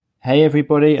Hey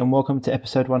everybody, and welcome to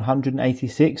episode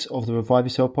 186 of the Revive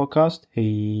Yourself podcast.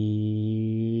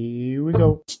 Here we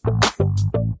go.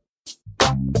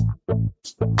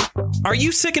 Are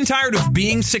you sick and tired of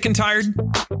being sick and tired?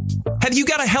 Have you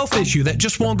got a health issue that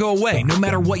just won't go away no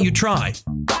matter what you try?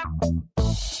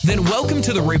 Then welcome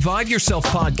to the Revive Yourself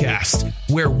podcast,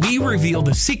 where we reveal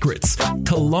the secrets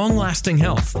to long-lasting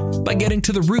health by getting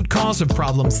to the root cause of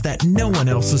problems that no one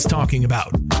else is talking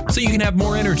about. So you can have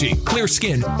more energy, clear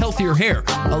skin, healthier hair,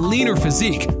 a leaner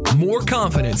physique, more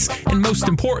confidence, and most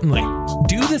importantly,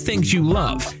 do the things you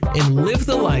love and live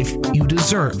the life you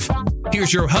deserve.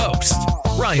 Here's your host,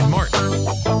 Ryan Martin.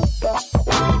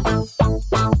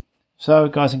 So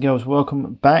guys and girls,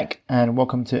 welcome back and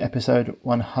welcome to episode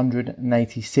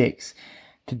 186.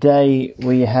 Today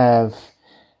we have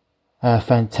a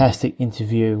fantastic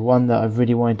interview, one that I've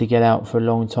really wanted to get out for a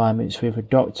long time. It's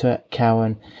with Dr.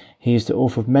 Cowan. He is the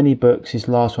author of many books, his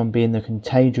last one being The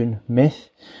Contagion myth,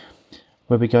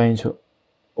 where we go into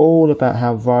all about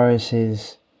how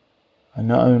viruses are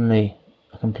not only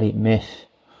a complete myth,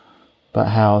 but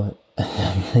how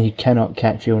you cannot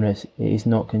catch illness. It is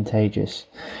not contagious.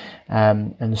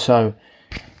 And so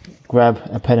grab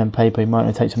a pen and paper. You might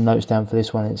want to take some notes down for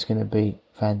this one. It's going to be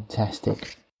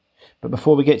fantastic. But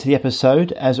before we get to the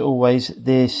episode, as always,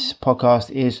 this podcast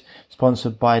is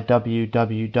sponsored by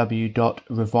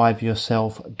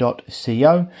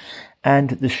www.reviveyourself.co and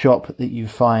the shop that you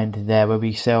find there, where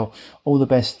we sell all the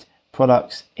best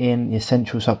products in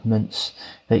essential supplements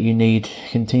that you need to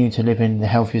continue to live in the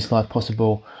healthiest life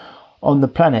possible on the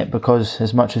planet. Because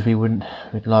as much as we'd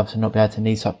love to not be able to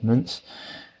need supplements,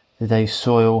 today's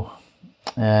soil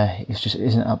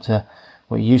isn't up to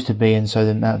what it used to be, and so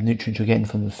the amount of nutrients you're getting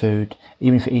from the food,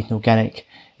 even if you're eating organic,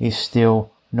 is still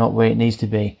not where it needs to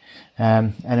be.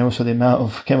 And also the amount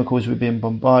of chemicals we're being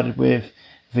bombarded with,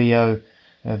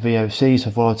 VOC, so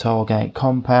volatile organic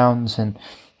compounds, and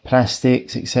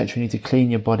plastics, etc. You need to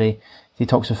clean your body,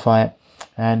 detoxify it,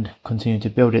 and continue to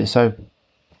build it. So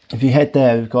if you head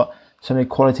there, we've got so many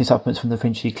quality supplements from the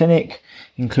Finchley Clinic,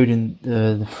 including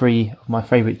the three of my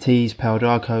favourite teas,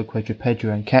 Paldarco,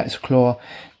 Quadrupedra and Cat's Claw.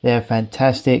 They're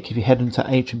fantastic. If you head into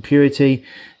H and Purity, I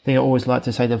think I always like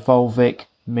to say the Volvic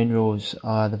minerals,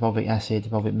 the Volvic acid, the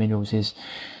Volvic minerals is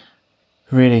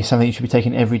really something you should be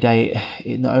taking every day.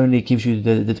 It not only gives you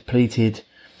the depleted,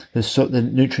 the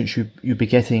nutrients you'll be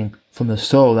getting from the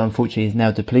soil that unfortunately is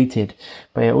now depleted,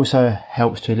 but it also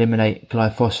helps to eliminate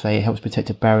glyphosate. It helps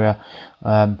protect a barrier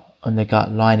on the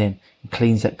gut lining. It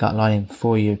cleans that gut lining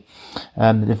for you.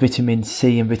 The vitamin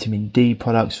C and vitamin D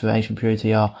products for H and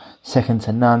Purity are second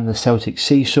to none. The Celtic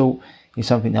sea salt is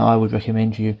something that I would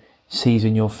recommend you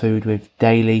season your food with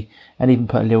daily, and even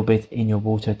put a little bit in your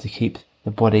water to keep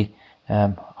the body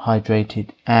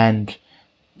hydrated and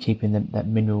keeping that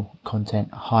mineral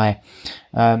content high.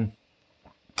 Then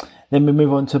we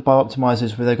move on to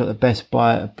Biooptimizers, where they've got the best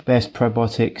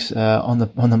probiotics on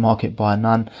the market by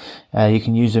none. You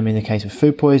can use them in the case of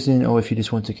food poisoning, or if you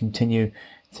just want to continue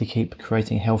to keep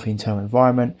creating a healthy internal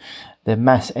environment. The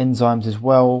mass enzymes as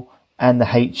well, and the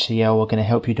HCl are going to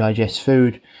help you digest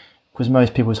food, because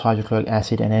most people's hydrochloric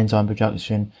acid and enzyme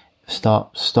production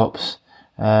stops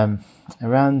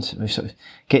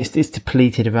gets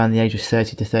depleted around the age of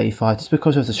 30 to 35, just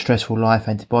because of the stressful life,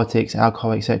 antibiotics,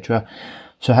 alcohol, etc.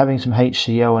 So having some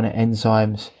HCl and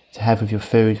enzymes to have with your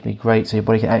food would be great, so your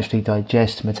body can actually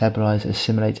digest, metabolize,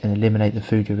 assimilate and eliminate the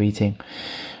food you're eating.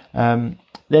 Then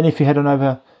if you head on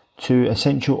over to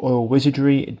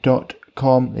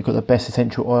essentialoilwizardry.com, they've got the best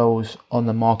essential oils on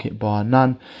the market bar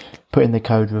none. Put in the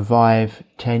code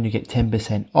REVIVE10, you get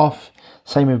 10% off.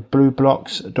 Same with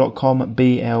blueblocks.com,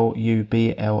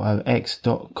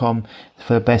 BLUBLOX.com,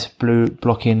 for the best blue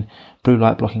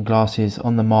light blocking glasses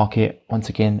on the market. Once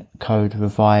again, code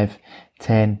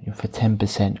REVIVE10 for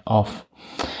 10% off.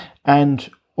 And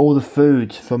all the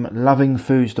foods from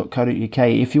lovingfoods.co.uk.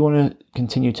 If you want to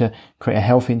continue to create a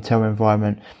healthy internal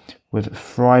environment with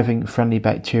thriving friendly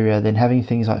bacteria, then having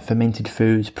things like fermented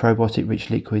foods, probiotic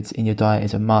rich liquids in your diet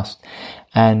is a must.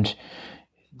 And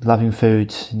Loving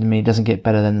Foods, I mean, it doesn't get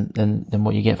better than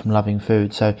what you get from Loving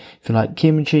Foods. So if you like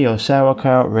kimchi or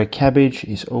sauerkraut, red cabbage,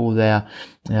 it's all there,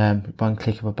 one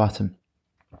click of a button.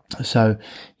 So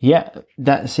yeah,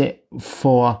 that's it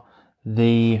for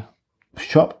the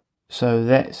shop. So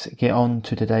let's get on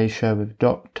to today's show with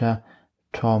Dr.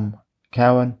 Tom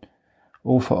Cowan,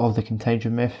 author of The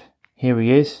Contagion myth. Here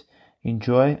he is.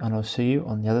 Enjoy, and I'll see you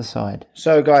on the other side.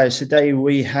 So guys, today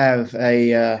we have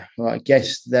a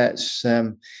guest that's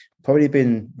probably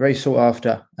been very sought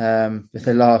after for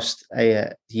the last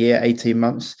year, 18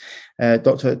 months.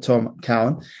 Dr. Tom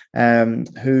Cowan,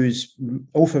 who's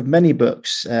authored many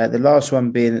books. The last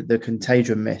one being The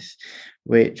Contagion Myth,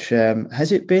 which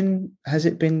has it been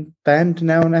banned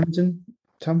now on Amazon,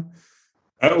 Tom?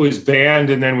 It was banned,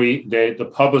 and then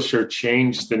the publisher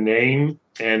changed the name,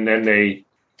 and then they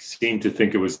seemed to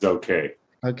think it was okay.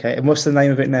 Okay, and what's the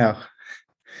name of it now?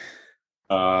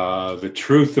 The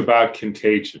Truth About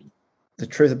Contagion. The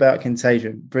Truth About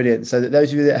Contagion. Brilliant. So that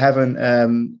those of you that haven't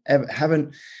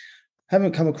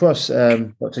come across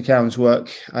Dr. Cowan's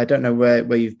work, I don't know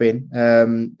where you've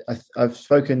been. I've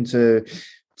spoken to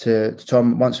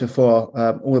Tom once before,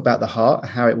 all about the heart,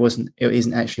 how it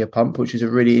isn't actually a pump, which is a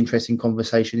really interesting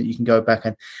conversation that you can go back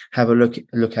and have a look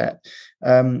at.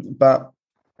 But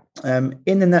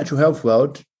in the natural health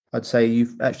world, I'd say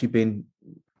you've actually been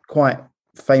quite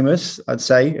famous. I'd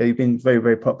say you've been a very,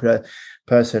 very popular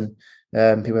person.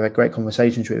 People have had great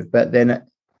conversations with. But then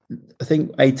I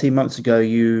think 18 months ago,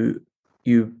 you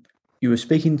were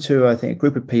speaking to, I think, a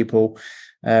group of people,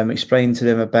 explaining to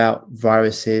them about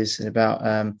viruses and about,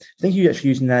 I think you actually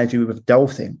used an analogy with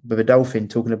a dolphin,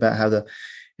 talking about how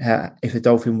if the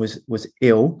dolphin was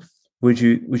ill, would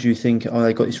you think, oh,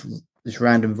 they got this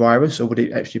random virus, or would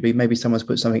it actually be maybe someone's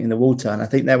put something in the water? And I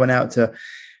think that went out to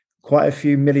quite a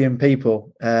few million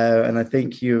people, and I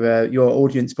think your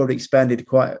audience probably expanded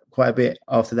quite a bit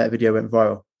after that video went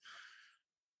viral.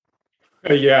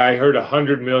 Yeah, I heard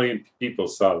 100 million people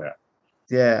saw that.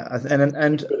 Yeah, and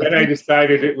then I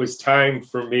decided it was time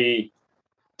for me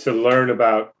to learn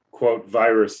about, quote,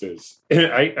 viruses.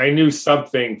 I knew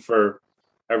something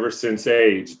ever since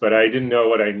AIDS, but I didn't know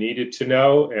what I needed to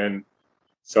know, and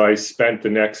so I spent the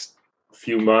next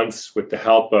few months with the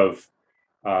help of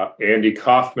Andy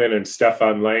Kaufman and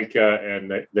Stefan Lanka,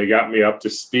 and they got me up to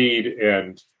speed.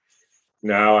 And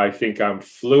now I think I'm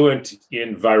fluent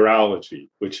in virology,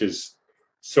 which is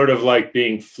sort of like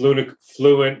being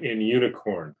fluent in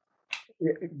unicorn.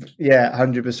 Yeah,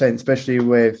 100%. Especially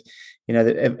with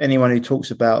anyone who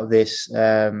talks about this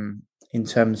in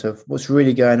terms of what's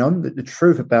really going on, the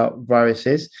truth about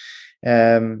viruses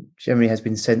generally has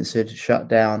been censored, shut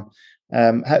down.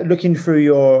 Looking through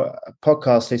your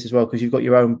podcast list as well, because you've got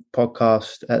your own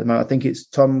podcast at the moment. I think it's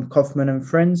Tom Kaufman and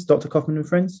Friends, Dr. Kaufman and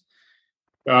Friends.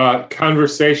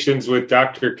 Conversations with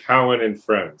Dr. Cowan and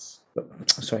Friends.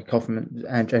 Sorry, Kaufman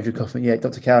and Andrew Kaufman. Yeah,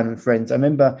 Dr. Cowan and Friends. I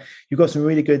remember you've got some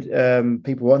really good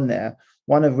people on there.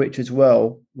 One of which as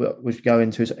well, which go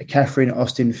into, is Catherine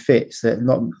Austin Fitz, that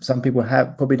not some people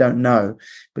probably don't know,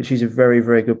 but she's a very,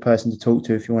 very good person to talk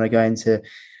to if you want to go into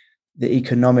the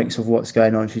economics of what's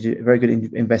going on. She's a very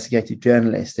good investigative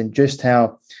journalist, and just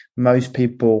how most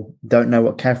people don't know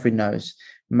what Catherine knows.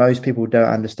 Most people don't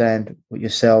understand what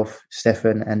yourself,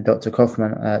 Stefan, and Dr.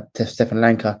 Kaufman, Stefan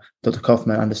Lanka, Dr.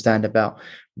 Kaufman understand about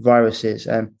viruses.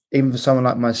 Even for someone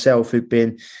like myself, who've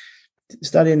been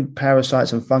studying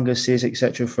parasites and funguses,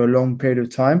 etc., for a long period of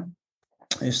time,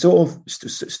 it's sort of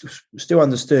still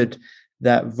understood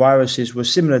that viruses were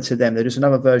similar to them. They're just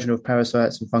another version of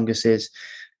parasites and funguses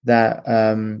that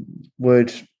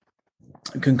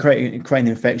can create an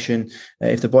infection.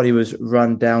 If the body was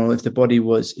run down, or if the body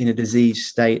was in a disease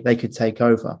state, they could take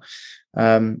over.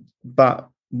 But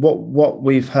what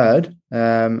we've heard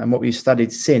and what we've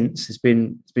studied since has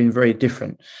been very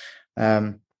different.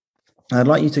 I'd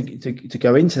like you to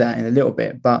go into that in a little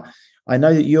bit, but I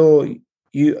know that you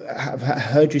have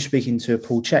heard you speaking to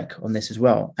Paul Chek on this as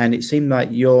well, and it seemed like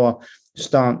your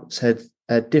stance had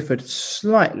differed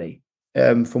slightly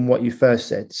from what you first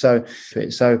said. So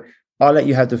I'll let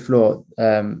you have the floor,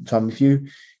 Tom. If you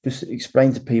just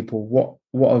explain to people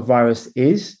what a virus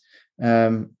is,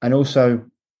 and also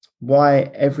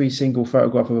why every single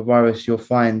photograph of a virus you'll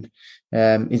find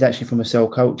is actually from a cell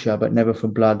culture, but never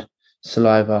from blood,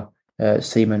 saliva,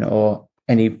 semen, or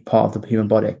any part of the human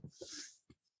body.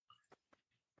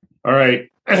 All right.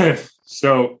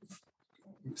 So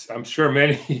I'm sure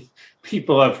many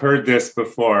people have heard this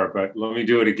before, but let me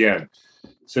do it again.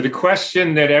 So the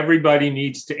question that everybody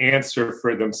needs to answer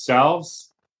for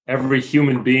themselves, every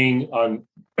human being on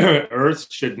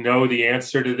Earth should know the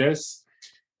answer to this,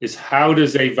 is how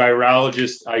does a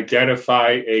virologist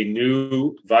identify a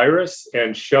new virus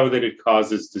and show that it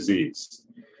causes disease?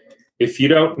 If you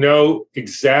don't know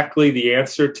exactly the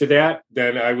answer to that,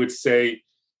 then I would say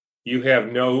you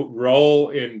have no role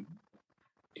in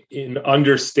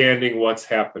understanding what's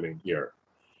happening here.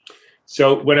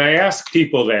 So when I ask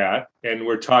people that, and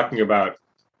we're talking about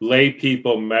lay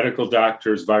people, medical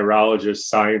doctors, virologists,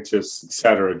 scientists, et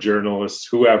cetera, journalists,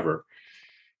 whoever,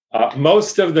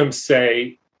 most of them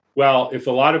say Well, if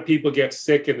a lot of people get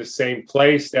sick in the same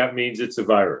place, that means it's a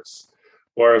virus.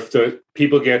 Or if the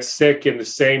people get sick in the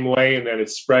same way and then it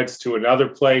spreads to another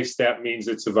place, that means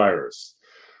it's a virus.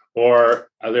 Or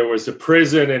there was a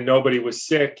prison and nobody was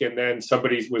sick, and then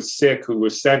somebody was sick who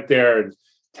was sent there and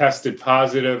tested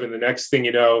positive, and the next thing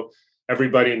you know,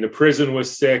 everybody in the prison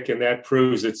was sick, and that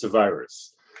proves it's a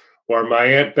virus. Or my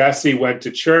Aunt Bessie went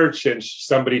to church and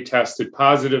somebody tested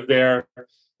positive there,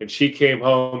 and she came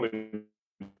home and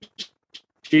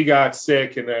she got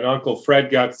sick, and then Uncle Fred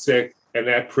got sick, and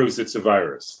that proves it's a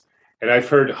virus. And I've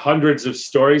heard hundreds of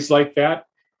stories like that.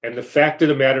 And the fact of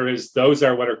the matter is, those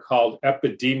are what are called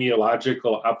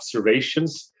epidemiological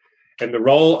observations. And the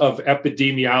role of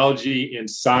epidemiology in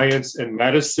science and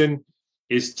medicine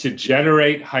is to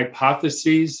generate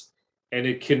hypotheses, and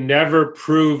it can never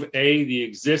prove the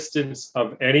existence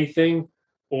of anything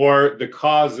or the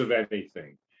cause of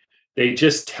anything. They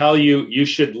just tell you you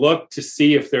should look to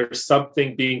see if there's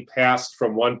something being passed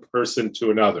from one person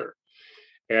to another.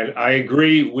 And I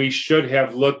agree, we should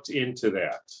have looked into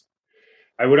that.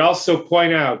 I would also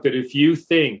point out that if you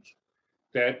think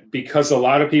that because a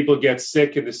lot of people get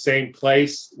sick in the same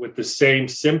place with the same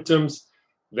symptoms,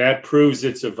 that proves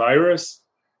it's a virus,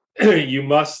 you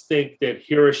must think that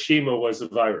Hiroshima was a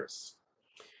virus.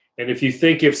 And if you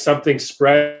think if something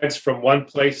spreads from one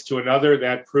place to another,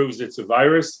 that proves it's a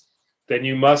virus, then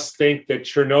you must think that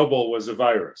Chernobyl was a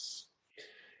virus.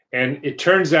 And it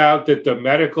turns out that the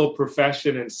medical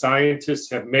profession and scientists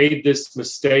have made this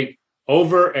mistake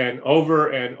over and over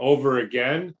and over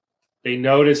again. They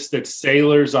noticed that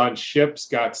sailors on ships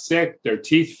got sick, their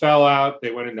teeth fell out,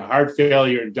 they went into heart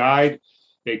failure and died.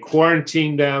 They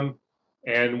quarantined them,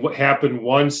 and what happened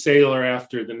one sailor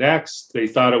after the next? They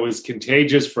thought it was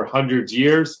contagious for hundreds of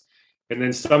years, and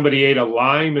then somebody ate a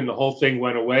lime and the whole thing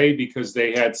went away because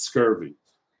they had scurvy.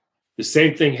 The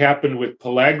same thing happened with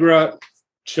pellagra.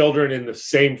 Children in the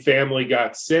same family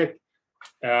got sick,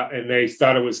 and they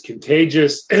thought it was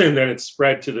contagious, and then it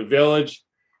spread to the village.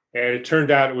 And it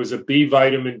turned out it was a B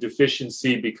vitamin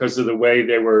deficiency because of the way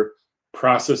they were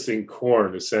processing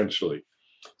corn, essentially.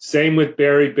 Same with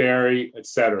beriberi,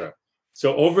 etc.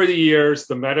 So over the years,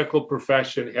 the medical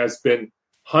profession has been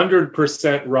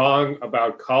 100% wrong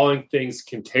about calling things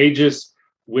contagious,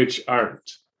 which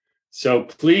aren't. So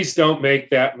please don't make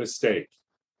that mistake.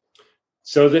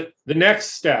 So the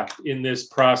next step in this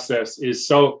process is,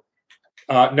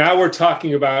 now we're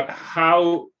talking about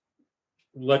how,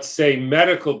 let's say,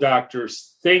 medical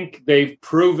doctors think they've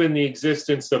proven the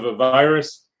existence of a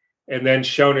virus and then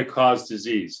shown it caused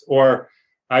disease. Or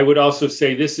I would also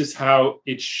say this is how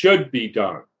it should be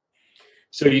done.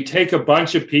 So you take a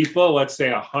bunch of people, let's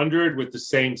say 100 with the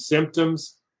same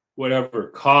symptoms, whatever,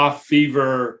 cough,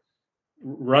 fever,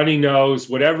 runny nose,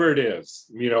 whatever it is,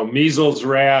 measles,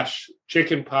 rash,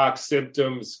 chickenpox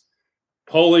symptoms,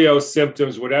 polio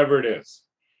symptoms, whatever it is.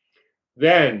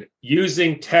 Then,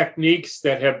 using techniques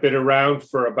that have been around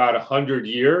for about 100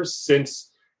 years,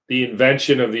 since the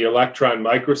invention of the electron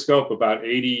microscope, about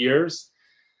 80 years,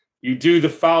 you do the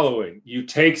following. You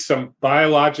take some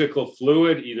biological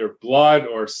fluid, either blood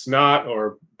or snot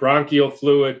or bronchial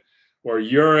fluid or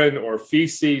urine or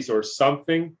feces or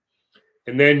something,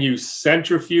 and then you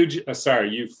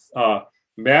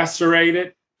macerate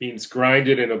it, means grind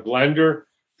it in a blender,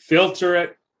 filter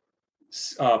it,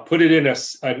 put it in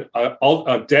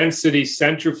a density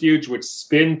centrifuge, which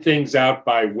spin things out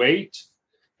by weight.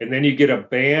 And then you get a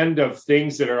band of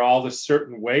things that are all a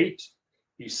certain weight.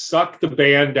 You suck the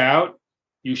band out.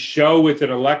 You show with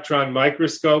an electron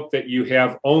microscope that you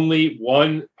have only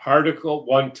one particle,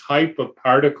 one type of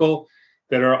particle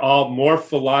that are all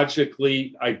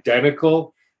morphologically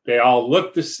identical. They all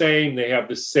look the same. They have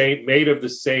the same, made of the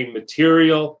same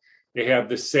material. They have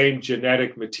the same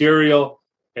genetic material.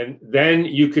 And then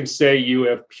you can say you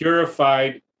have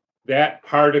purified that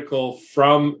particle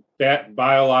from that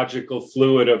biological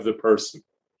fluid of the person.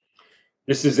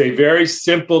 This is a very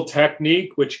simple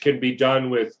technique which can be done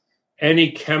with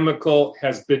any chemical,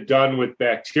 has been done with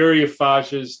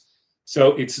bacteriophages.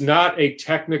 So it's not a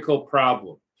technical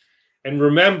problem. And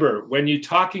remember, when you're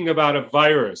talking about a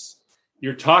virus,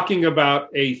 you're talking about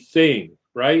a thing,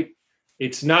 right?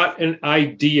 It's not an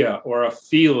idea or a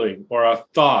feeling or a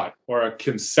thought or a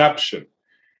conception.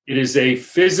 It is a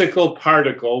physical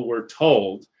particle, we're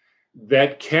told,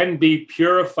 that can be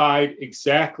purified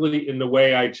exactly in the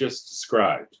way I just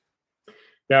described.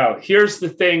 Now, here's the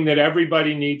thing that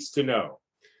everybody needs to know.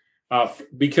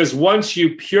 Because once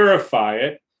you purify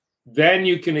it, then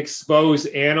you can expose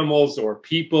animals or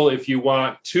people, if you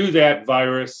want, to that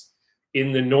virus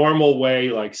in the normal way,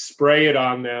 like spray it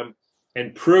on them.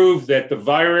 and prove that the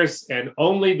virus and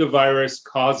only the virus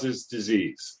causes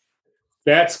disease.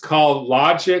 That's called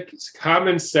logic,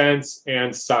 common sense,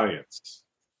 and science.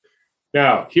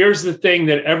 Now, here's the thing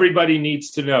that everybody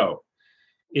needs to know.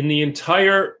 In the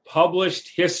entire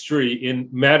published history in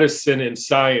medicine and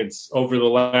science over the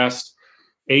last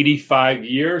 85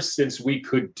 years since we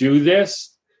could do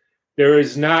this, there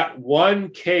is not one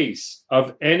case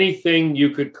of anything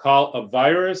you could call a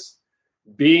virus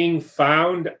being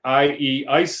found, i.e.,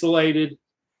 isolated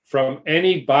from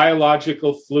any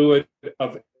biological fluid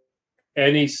of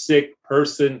any sick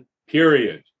person,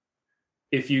 period.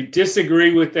 If you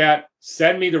disagree with that,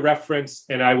 send me the reference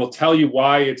and I will tell you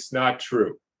why it's not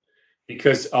true.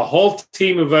 Because a whole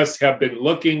team of us have been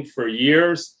looking for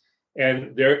years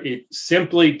and it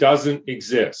simply doesn't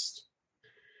exist.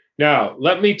 Now,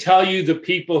 let me tell you the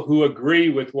people who agree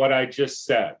with what I just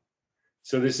said.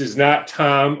 So this is not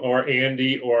Tom or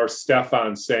Andy or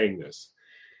Stefan saying this.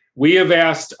 We have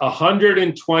asked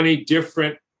 120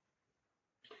 different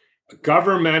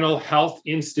governmental health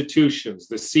institutions,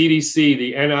 the CDC,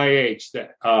 the NIH,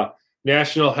 the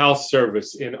National Health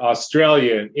Service in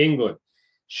Australia and England.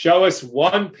 Show us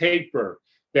one paper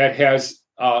that has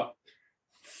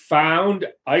found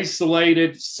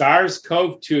isolated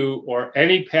SARS-CoV-2 or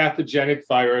any pathogenic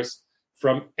virus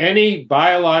from any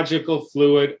biological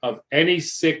fluid of any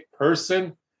sick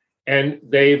person, and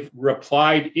they've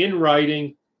replied in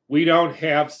writing, we don't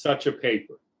have such a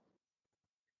paper.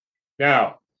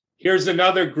 Now, here's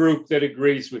another group that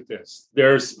agrees with this.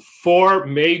 There's 4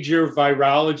 major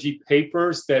virology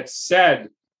papers that said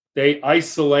they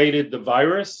isolated the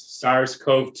virus,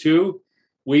 SARS-CoV-2.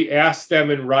 We asked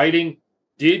them in writing,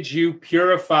 did you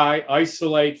purify,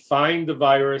 isolate, find the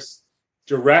virus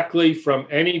directly from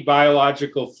any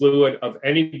biological fluid of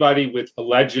anybody with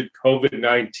alleged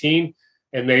COVID-19?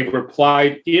 And they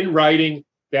replied in writing,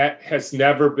 that has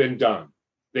never been done.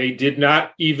 They did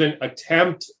not even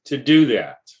attempt to do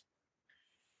that.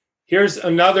 Here's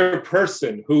another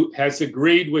person who has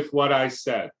agreed with what I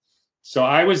said. So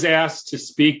I was asked to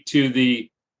speak to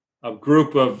a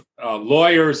group of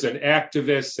lawyers and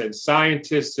activists and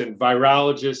scientists and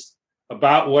virologists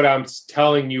about what I'm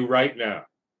telling you right now,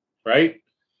 right?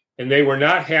 And they were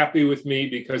not happy with me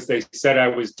because they said I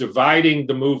was dividing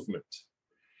the movement.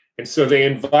 And so they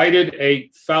invited a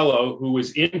fellow who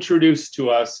was introduced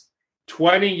to us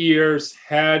 20 years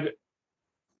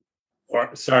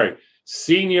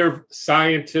senior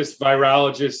scientist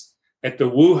virologist at the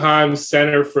Wuhan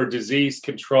Center for Disease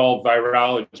Control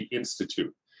Virology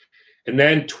Institute. And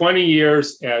then 20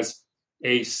 years as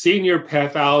a senior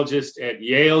pathologist at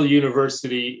Yale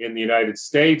University in the United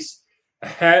States,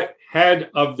 head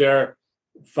of their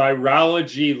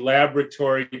virology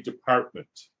laboratory department.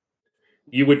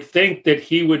 You would think that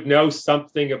he would know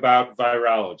something about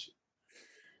virology.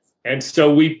 And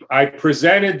so I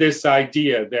presented this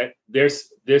idea that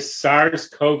this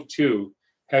SARS-CoV-2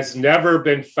 has never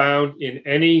been found in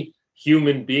any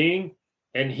human being,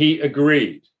 and he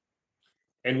agreed.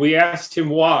 And we asked him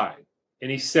why,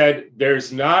 and he said,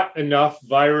 there's not enough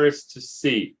virus to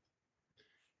see.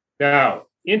 Now,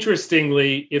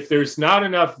 interestingly, if there's not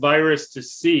enough virus to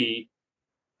see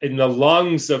in the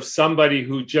lungs of somebody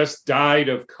who just died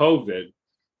of COVID,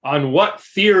 on what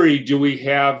theory do we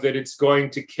have that it's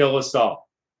going to kill us all?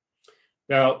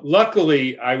 Now,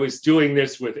 luckily, I was doing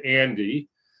this with Andy,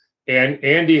 and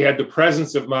Andy had the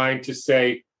presence of mind to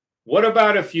say, what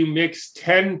about if you mix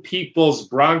 10 people's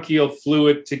bronchial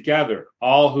fluid together,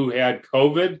 all who had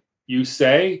COVID, you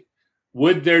say?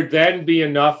 Would there then be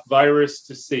enough virus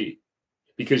to see?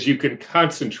 Because you can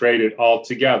concentrate it all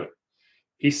together.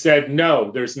 He said, no,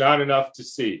 there's not enough to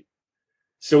see.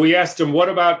 So we asked him, what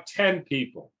about 10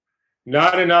 people?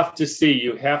 Not enough to see,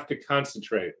 you have to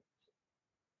concentrate.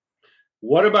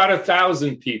 What about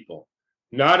 1,000 people?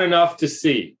 Not enough to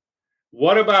see.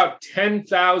 What about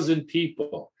 10,000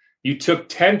 people? You took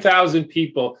 10,000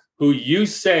 people who you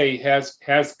say has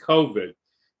COVID,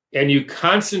 and you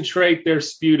concentrate their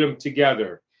sputum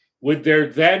together. Would there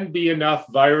then be enough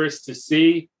virus to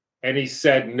see? And he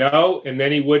said no, and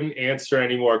then he wouldn't answer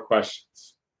any more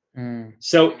questions.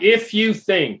 So if you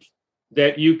think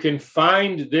that you can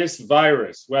find this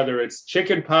virus, whether it's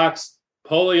chickenpox,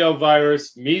 polio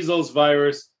virus, measles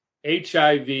virus,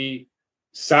 HIV,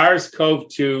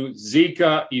 SARS-CoV-2,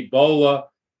 Zika, Ebola,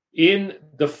 in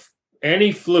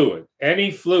any fluid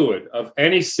of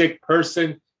any sick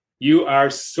person, you are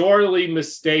sorely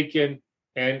mistaken,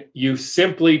 and you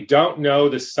simply don't know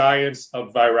the science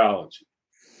of virology,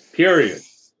 period.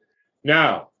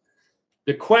 Now,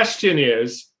 the question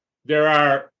is,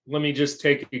 let me just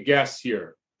take a guess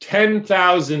here,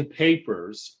 10,000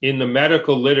 papers in the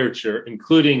medical literature,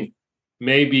 including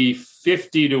maybe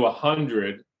 50 to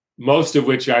 100, most of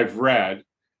which I've read,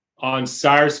 on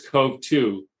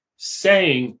SARS-CoV-2,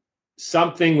 saying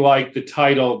something like the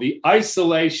title, The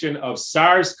Isolation of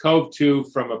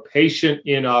SARS-CoV-2 from a Patient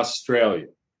in Australia.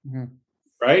 Mm-hmm.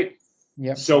 Right?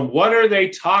 Yep. So what are they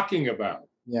talking about?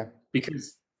 Yeah.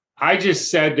 Because I just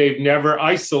said they've never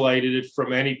isolated it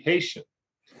from any patient.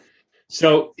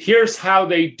 So here's how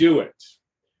they do it.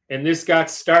 And this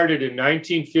got started in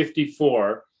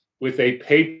 1954 with a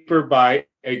paper by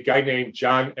a guy named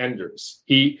John Enders.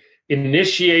 He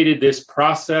initiated this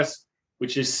process,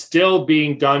 which is still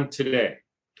being done today.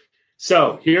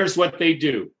 So here's what they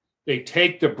do. They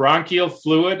take the bronchial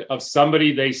fluid of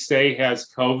somebody they say has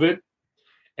COVID,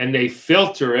 and they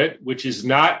filter it, which is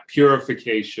not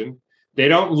purification. They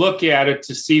don't look at it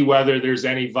to see whether there's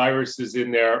any viruses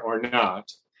in there or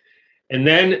not. And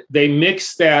then they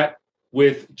mix that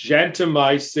with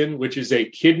gentamicin, which is a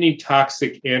kidney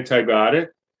toxic antibiotic.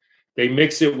 They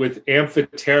mix it with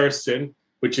amphotericin,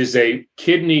 which is a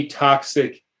kidney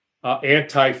toxic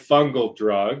antifungal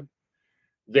drug.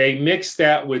 They mix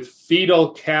that with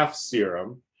fetal calf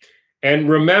serum. And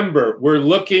remember, we're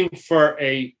looking for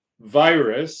a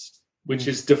virus, which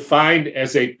is defined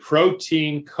as a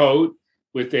protein coat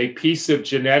with a piece of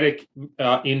genetic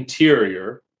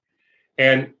interior.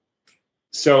 And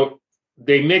so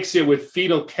they mix it with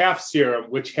fetal calf serum,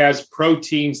 which has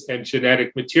proteins and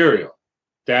genetic material.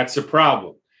 That's a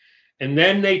problem. And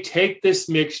then they take this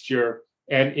mixture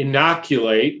and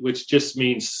inoculate, which just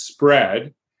means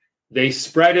spread. They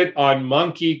spread it on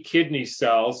monkey kidney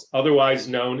cells, otherwise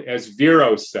known as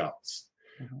vero cells,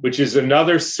 which is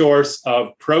another source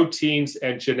of proteins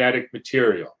and genetic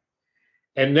material.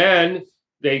 And then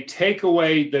they take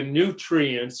away the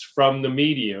nutrients from the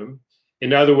medium.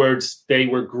 In other words, they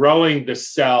were growing the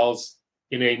cells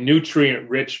in a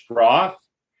nutrient-rich broth,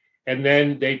 and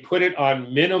then they put it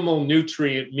on minimal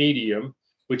nutrient medium,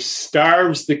 which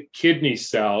starves the kidney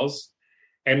cells.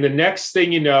 And the next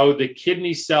thing you know, the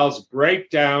kidney cells break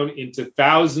down into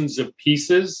thousands of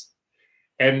pieces.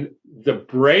 And the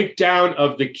breakdown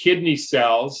of the kidney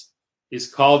cells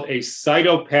is called a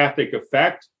cytopathic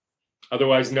effect,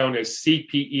 otherwise known as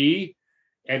CPE.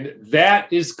 And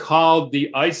that is called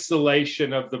the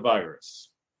isolation of the virus.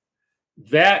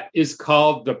 That is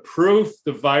called the proof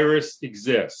the virus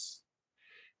exists.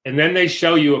 And then they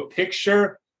show you a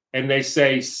picture and they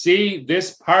say, see,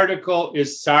 this particle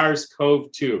is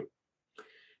SARS-CoV-2.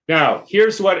 Now,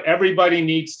 here's what everybody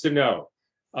needs to know.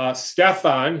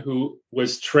 Stefan, who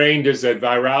was trained as a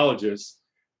virologist,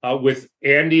 with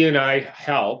Andy and I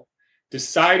help,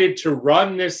 decided to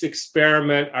run this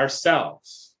experiment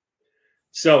ourselves.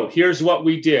 So here's what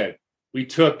we did. We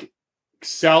took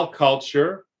cell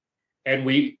culture and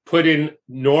we put in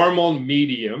normal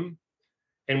medium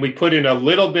and we put in a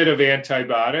little bit of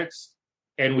antibiotics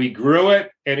and we grew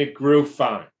it and it grew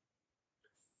fine.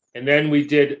 And then we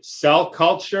did cell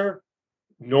culture,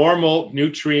 normal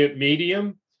nutrient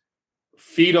medium,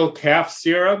 fetal calf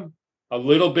serum, a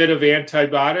little bit of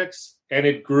antibiotics, and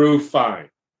it grew fine.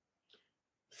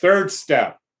 Third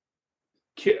step,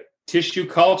 tissue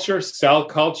culture, cell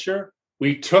culture.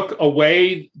 We took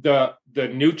away the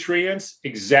nutrients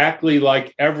exactly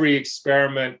like every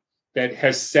experiment that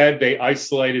has said they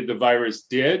isolated the virus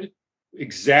did,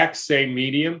 exact same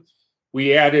medium.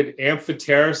 We added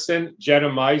amphotericin,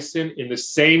 gentamicin in the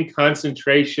same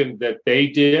concentration that they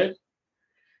did.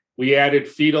 We added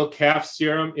fetal calf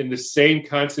serum in the same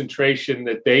concentration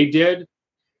that they did.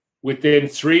 Within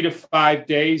 3 to 5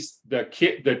 days,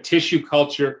 the tissue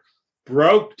culture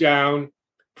broke down,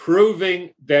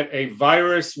 proving that a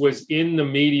virus was in the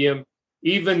medium,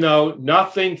 even though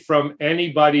nothing from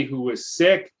anybody who was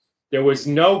sick. There was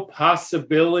no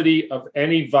possibility of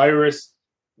any virus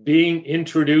being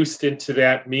introduced into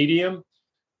that medium,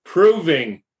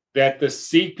 proving that the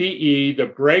CPE, the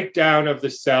breakdown of the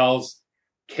cells,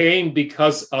 came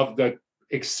because of the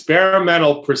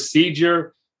experimental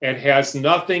procedure and has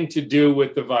nothing to do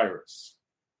with the virus.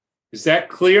 Is that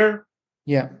clear?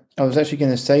 Yeah, I was actually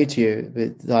going to say to you,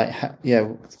 but like, yeah,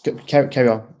 carry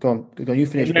on. Go on. You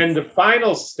finish. And then the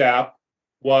final step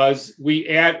was we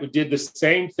did the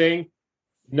same thing.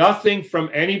 Nothing from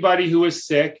anybody who was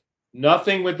sick,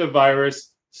 nothing with the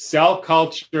virus, cell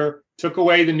culture, took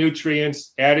away the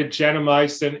nutrients, added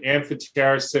gentamicin,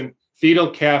 amphotericin,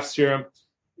 fetal calf serum.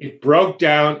 It broke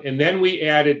down, and then we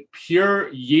added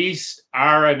pure yeast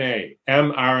RNA,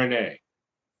 mRNA.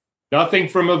 Nothing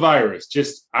from a virus,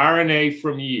 just RNA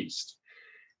from yeast.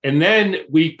 And then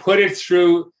we put it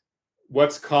through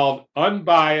what's called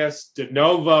unbiased de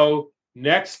novo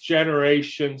next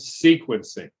generation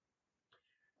sequencing.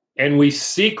 And we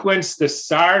sequenced the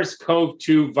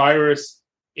SARS-CoV-2 virus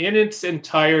in its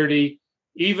entirety,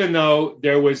 even though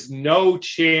there was no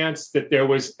chance that there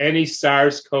was any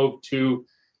SARS-CoV-2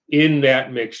 in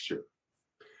that mixture.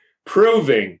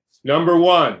 Proving, number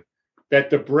one, that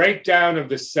the breakdown of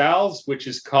the cells, which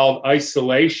is called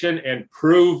isolation, and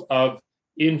proof of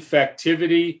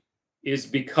infectivity is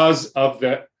because of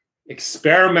the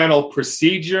experimental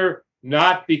procedure,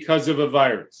 not because of a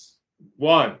virus.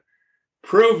 One,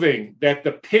 proving that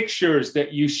the pictures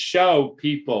that you show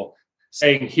people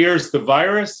saying, here's the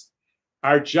virus,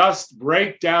 are just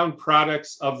breakdown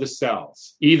products of the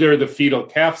cells, either the fetal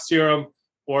calf serum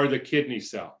or the kidney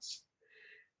cells.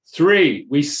 Three,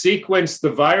 we sequenced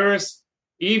the virus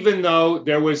even though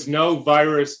there was no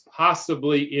virus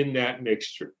possibly in that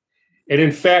mixture. And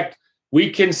in fact,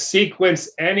 we can sequence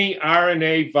any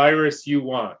RNA virus you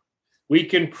want. We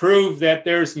can prove that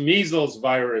there's measles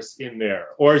virus in there,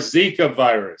 or Zika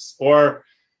virus, or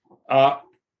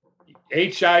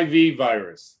HIV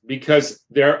virus, because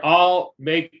they're all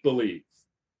make-believe.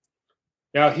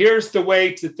 Now, here's the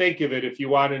way to think of it if you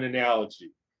want an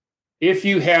analogy. If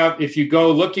you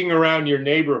go looking around your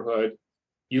neighborhood,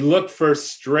 you look for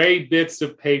stray bits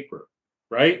of paper,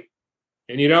 right?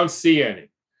 And you don't see any.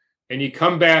 And you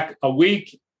come back a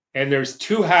week and there's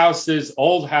two houses,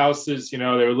 old houses,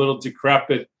 they're a little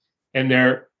decrepit, and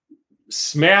they're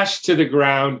smashed to the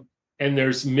ground, and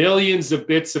there's millions of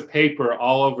bits of paper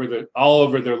all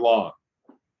over their lawn,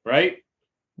 right?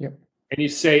 Yep. And you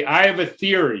say, I have a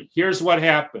theory. Here's what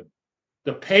happened.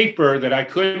 The paper that I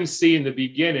couldn't see in the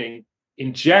beginning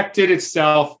injected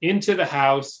itself into the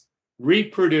house,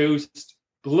 reproduced,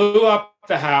 blew up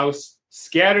the house,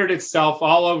 scattered itself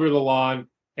all over the lawn,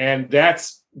 and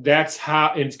that's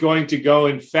how it's going to go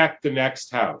infect the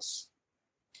next house.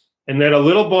 And then a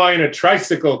little boy in a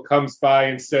tricycle comes by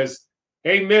and says,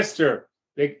 hey, mister,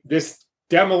 this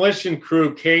demolition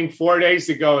crew came 4 days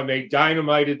ago and they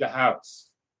dynamited the house.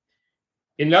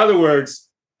 In other words,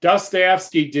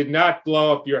 Dostoevsky did not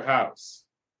blow up your house.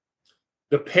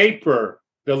 The paper,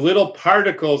 the little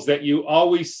particles that you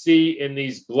always see in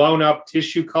these blown up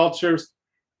tissue cultures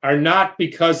are not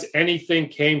because anything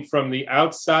came from the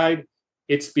outside.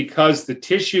 It's because the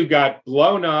tissue got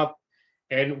blown up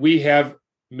and we have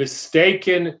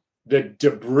mistaken the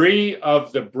debris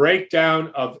of the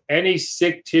breakdown of any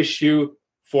sick tissue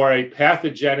for a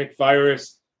pathogenic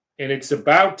virus. And it's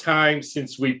about time,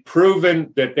 since we've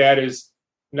proven that that is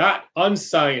not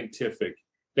unscientific,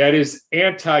 that is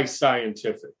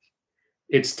anti-scientific.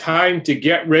 It's time to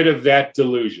get rid of that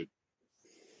delusion.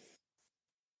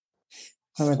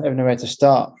 I don't know where to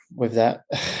start with that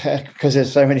because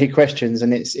there's so many questions,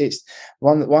 and it's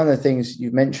one of the things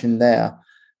you mentioned there.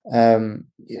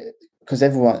 Because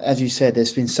everyone, as you said,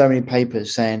 there's been so many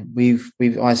papers saying we've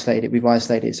isolated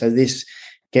it. So this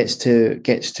gets to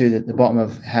the bottom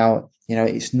of how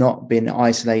it's not been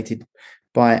isolated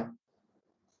by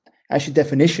actually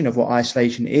definition of what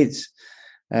isolation is.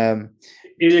 It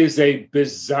is a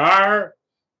bizarre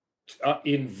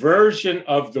inversion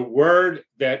of the word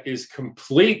that is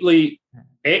completely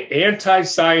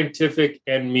anti-scientific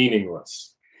and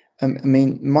meaningless. I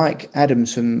mean, Mike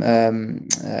Adams from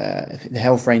the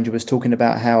Health Ranger was talking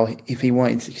about how if he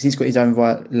wanted, because he's got his own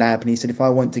lab, and he said, if I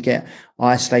want to get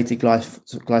isolated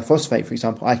glyphosate, for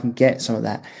example, I can get some of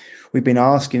that. We've been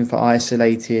asking for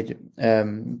isolated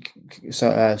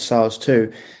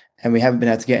SARS-2, and we haven't been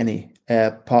able to get any,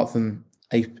 apart from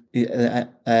a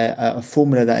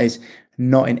formula that is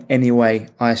not in any way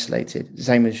isolated, the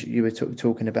same as you were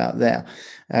talking about there.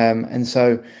 And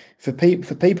so for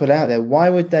people out there, why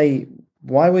would they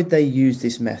use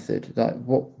this method? Like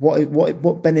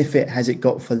what benefit has it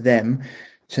got for them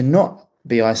to not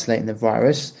be isolating the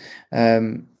virus?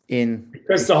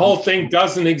 Because the whole thing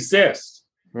doesn't exist.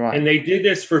 Right. And they did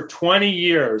this for 20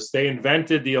 years. They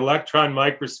invented the electron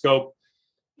microscope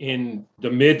in the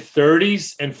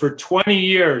mid-30s. And for 20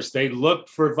 years, they looked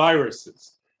for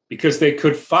viruses because they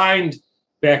could find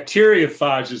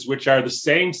bacteriophages, which are the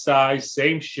same size,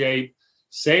 same shape,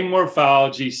 same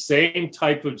morphology, same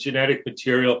type of genetic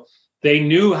material. They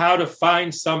knew how to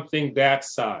find something that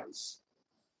size.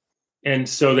 And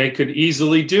so they could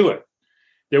easily do it.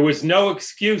 There was no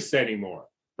excuse anymore,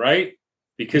 right?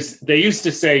 Because they used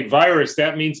to say virus,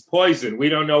 that means poison. We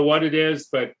don't know what it is,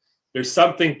 but there's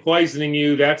something poisoning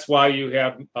you. That's why you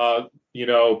have,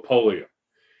 polio.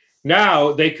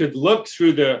 Now they could look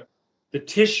through the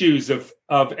tissues of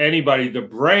anybody, the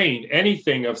brain,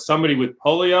 anything of somebody with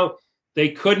polio. They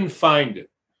couldn't find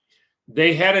it.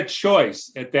 They had a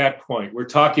choice at that point. We're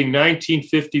talking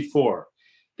 1954.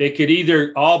 They could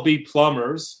either all be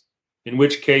plumbers, in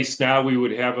which case now we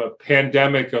would have a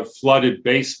pandemic of flooded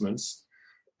basements,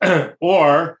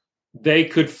 or they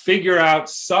could figure out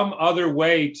some other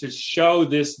way to show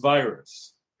this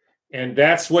virus. And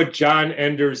that's what John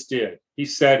Enders did. He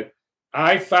said,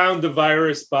 I found the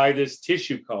virus by this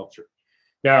tissue culture.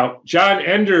 Now, John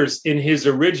Enders, in his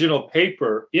original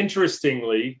paper,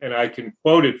 interestingly, and I can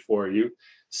quote it for you,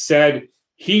 said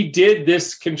he did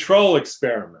this control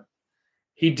experiment.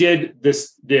 He did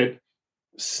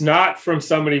snot from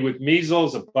somebody with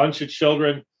measles, a bunch of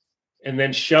children, and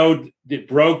then showed it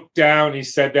broke down. He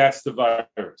said, that's the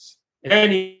virus. And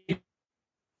then he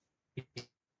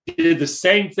did the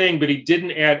same thing, but he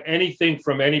didn't add anything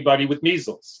from anybody with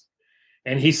measles.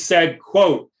 And he said,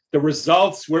 quote, the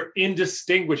results were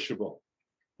indistinguishable,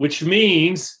 which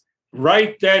means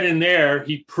right then and there,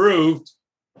 he proved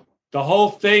the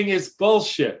whole thing is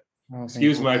bullshit. Oh,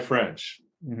 excuse my French.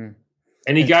 Mm-hmm.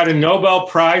 And he got a Nobel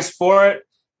Prize for it.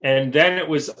 And then it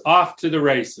was off to the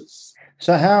races.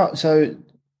 So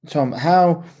Tom,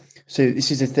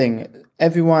 this is the thing.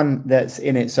 Everyone that's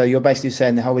in it. So you're basically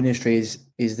saying the whole industry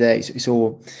is there. It's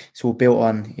all built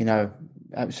on,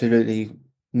 absolutely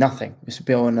nothing. It's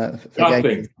built on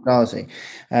nothing.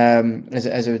 As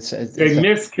I would say, a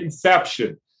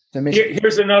misconception.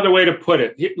 Here's another way to put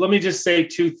it. Let me just say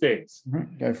two things.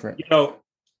 Mm-hmm. Go for it.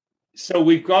 So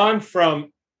we've gone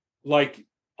from like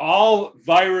all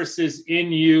viruses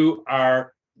in you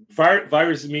are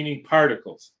viruses, meaning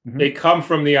particles. Mm-hmm. They come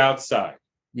from the outside.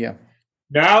 Yeah.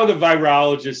 Now the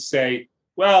virologists say,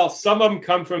 well, some of them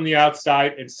come from the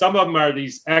outside, and some of them are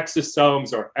these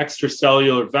exosomes or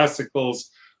extracellular vesicles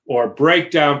or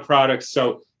breakdown products.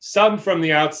 So some from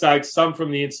the outside, some from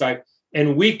the inside,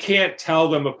 and we can't tell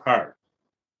them apart.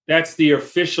 That's the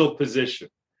official position.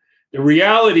 The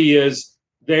reality is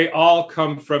they all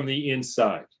come from the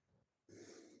inside.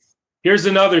 Here's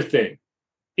another thing.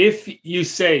 If you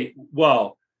say,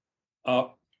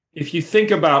 if you think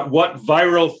about what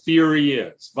viral theory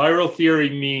is, viral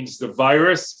theory means the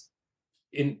virus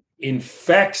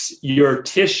infects your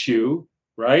tissue,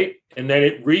 right? And then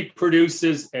it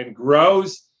reproduces and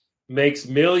grows, makes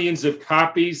millions of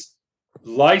copies,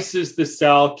 lyses the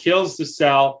cell, kills the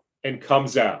cell, and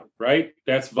comes out, right?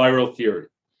 That's viral theory.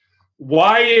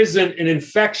 Why isn't an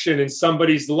infection in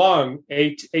somebody's lung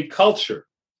a culture?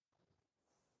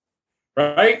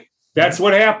 Right? That's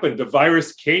what happened. The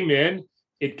virus came in,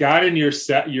 it got in your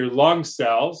lung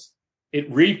cells, it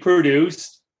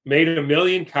reproduced, made 1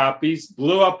 million copies,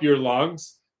 blew up your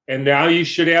lungs, and now you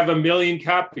should have 1 million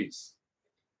copies.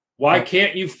 Why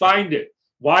can't you find it?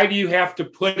 Why do you have to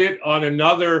put it on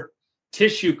another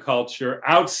tissue culture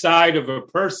outside of a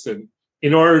person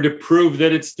in order to prove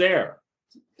that it's there?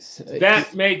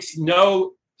 That makes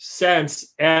no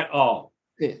sense at all.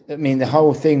 I mean, the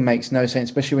whole thing makes no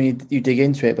sense, especially when you dig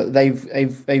into it. But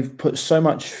they've put so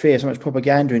much fear, so much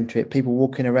propaganda into it. People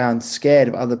walking around scared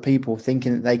of other people,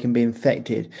 thinking that they can be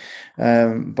infected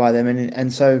by them.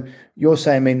 And so you're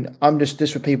saying, I mean, I'm just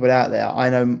for people out there. I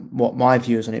know what my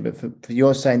views on it, but for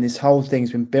you're saying this whole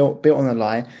thing's been built on a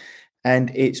lie,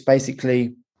 and it's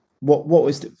basically what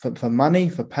was for money,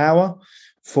 for power,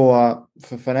 for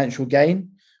financial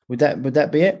gain. Would that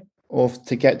be it? Or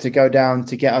to get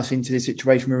us into the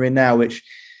situation we're in now, which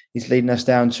is leading us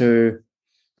down to,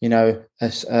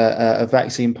 a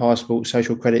vaccine passport,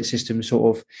 social credit system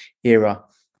sort of era.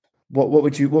 What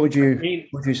would you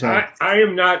say? I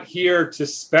am not here to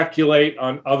speculate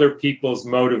on other people's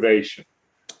motivation.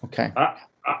 Okay.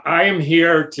 I am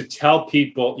here to tell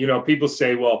people. People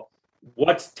say, "Well,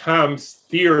 what's Tom's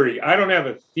theory?" I don't have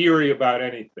a theory about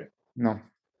anything. No.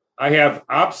 I have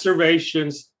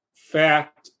observations,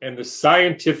 fact, and the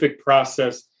scientific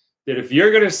process that if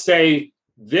you're going to say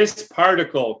this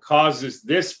particle causes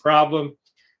this problem,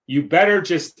 you better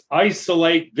just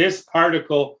isolate this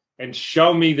particle and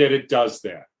show me that it does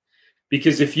that.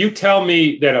 Because if you tell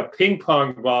me that a ping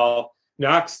pong ball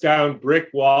knocks down brick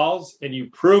walls and you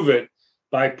prove it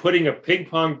by putting a ping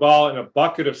pong ball in a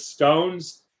bucket of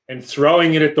stones and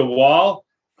throwing it at the wall,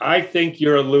 I think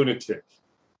you're a lunatic.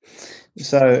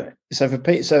 So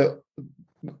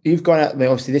you've gone out. I mean,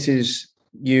 obviously, this is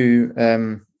you,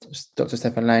 Dr.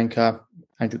 Stefan Lanka,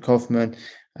 Andrew Kaufman,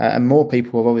 and more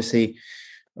people have obviously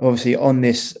on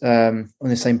this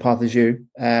same path as you.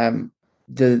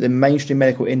 The mainstream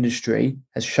medical industry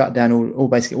has shut down all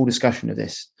discussion of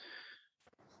this.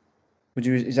 Would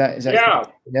you? Is that? Yeah.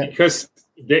 Because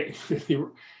they,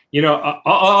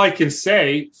 all I can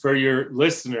say for your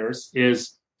listeners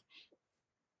is,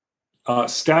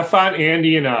 Stefan,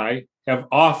 Andy, and I have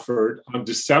offered on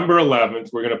December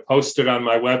 11th, we're going to post it on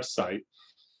my website,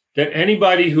 that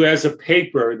anybody who has a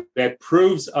paper that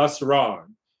proves us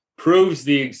wrong, proves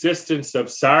the existence of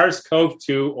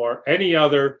SARS-CoV-2 or any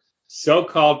other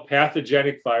so-called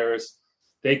pathogenic virus,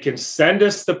 they can send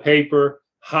us the paper,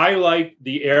 highlight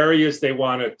the areas they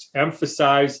want to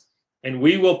emphasize, and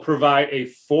we will provide a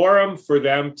forum for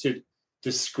them to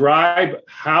describe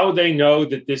how they know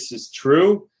that this is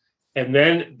true, and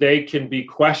then they can be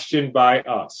questioned by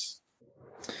us.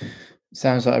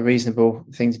 Sounds like a reasonable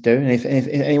thing to do. And if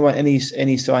anyone,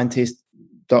 any scientist,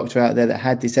 doctor out there that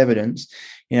had this evidence,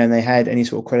 and they had any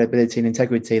sort of credibility and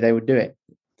integrity, they would do it.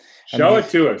 Show it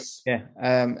to us. Yeah.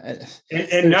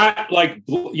 And not like,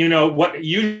 what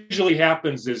usually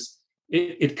happens is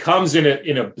it comes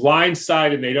in a blind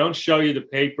side and they don't show you the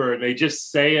paper and they just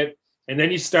say it. And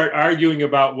then you start arguing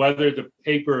about whether the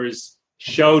paper is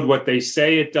showed what they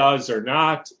say it does or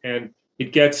not. And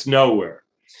it gets nowhere.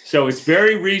 So it's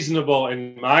very reasonable,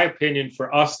 in my opinion,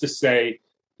 for us to say,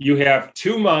 you have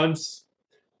 2 months.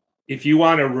 If you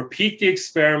want to repeat the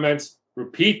experiments,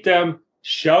 repeat them,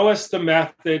 show us the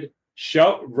method,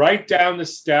 write down the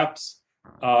steps,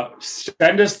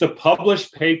 send us the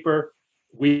published paper.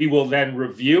 We will then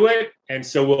review it. And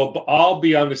so we'll all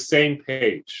be on the same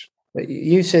page.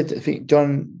 You said, I think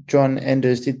John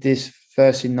Enders did this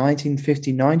first in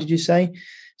 1959, did you say?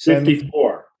 So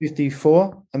 54.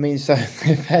 54. I mean, so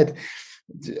they've had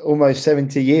almost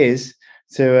 70 years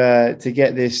to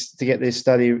get this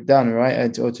study done,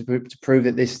 right? Or to prove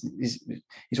that this is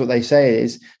what they say it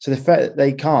is. So the fact that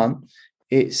they can't,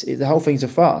 the whole thing's a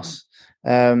farce.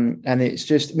 And it's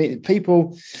just, I mean,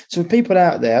 people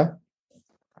out there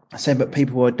saying, but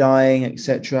people are dying,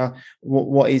 etc.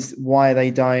 Why are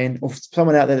they dying? Or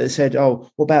someone out there that said,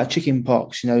 oh, what about chicken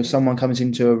pox? Someone comes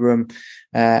into a room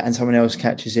and someone else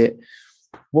catches it.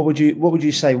 What would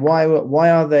you say? Why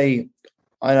are they?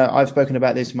 I know I've spoken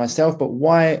about this myself, but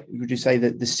why would you say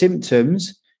that the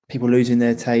symptoms, people losing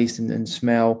their taste and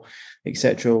smell,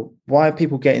 etc. Why are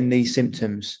people getting these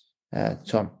symptoms,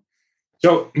 Tom?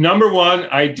 So number one,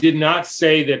 I did not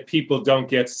say that people don't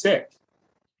get sick,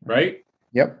 right?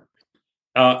 Yep.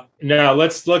 Now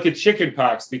let's look at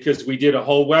chickenpox, because we did a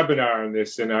whole webinar on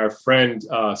this, and our friend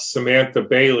Samantha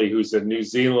Bailey, who's a New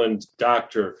Zealand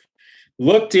doctor,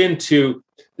 looked into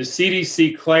the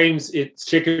CDC claims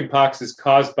chickenpox is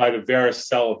caused by the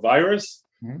varicella virus.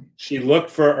 Mm-hmm. She looked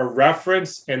for a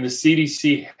reference, and the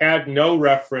CDC had no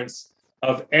reference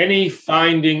of any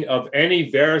finding of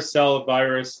any varicella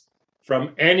virus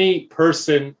from any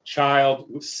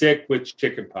child sick with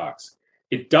chickenpox.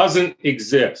 It doesn't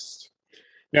exist.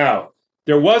 Now,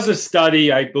 there was a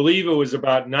study, I believe it was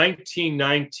about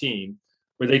 1919,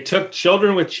 where they took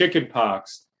children with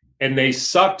chickenpox and they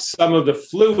sucked some of the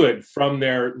fluid from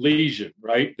their lesion,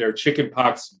 right? Their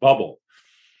chickenpox bubble,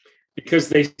 because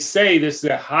they say this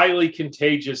is a highly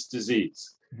contagious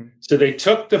disease. Mm-hmm. So they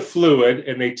took the fluid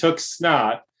and they took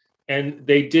snot, and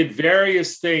they did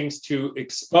various things to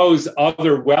expose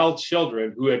other well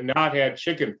children who had not had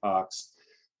chickenpox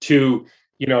to,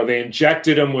 they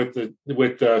injected them with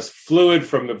the fluid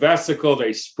from the vesicle.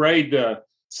 They sprayed the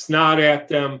snot at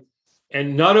them,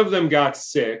 and none of them got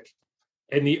sick.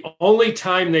 And the only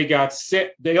time they got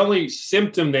sick, the only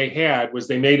symptom they had was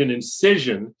they made an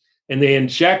incision and they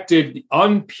injected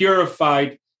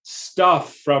unpurified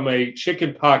stuff from a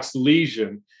chickenpox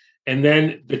lesion. And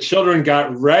then the children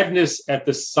got redness at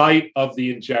the site of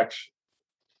the injection,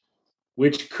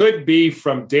 which could be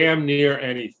from damn near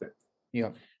anything. Yeah.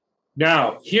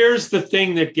 Now, here's the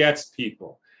thing that gets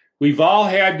people. We've all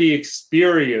had the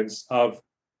experience of,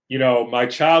 my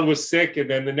child was sick and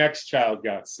then the next child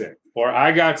got sick, or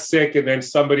I got sick and then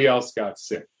somebody else got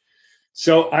sick.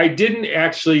 So I didn't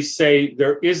actually say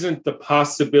there isn't the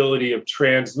possibility of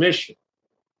transmission,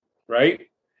 right?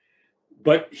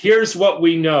 But here's what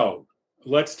we know.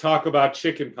 Let's talk about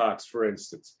chickenpox, for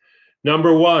instance.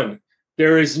 Number one,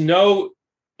 there is no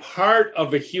part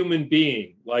of a human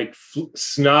being, like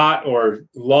snot or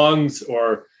lungs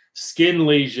or skin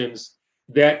lesions,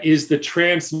 that is the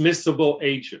transmissible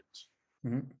agent.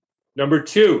 Mm-hmm. Number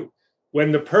two,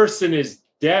 when the person is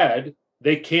dead,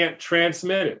 they can't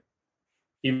transmit it,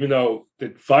 even though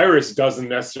the virus doesn't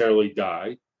necessarily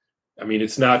die. I mean,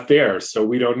 it's not there, so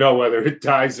we don't know whether it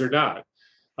dies or not.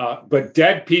 But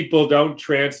dead people don't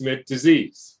transmit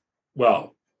disease.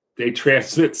 Well, they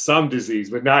transmit some disease,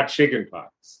 but not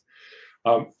chickenpox.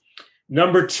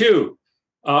 Number two,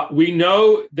 we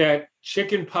know that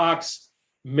chickenpox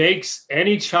makes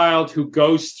any child who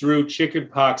goes through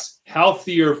chickenpox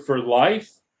healthier for life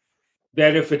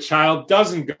than if a child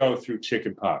doesn't go through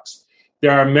chickenpox.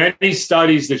 There are many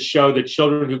studies that show that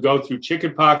children who go through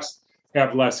chickenpox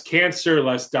have less cancer,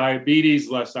 less diabetes,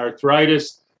 less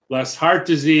arthritis, less heart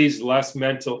disease, less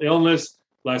mental illness,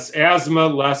 less asthma,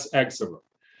 less eczema.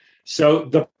 So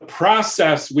the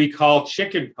process we call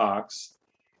chickenpox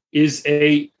is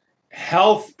a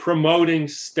health promoting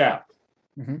step.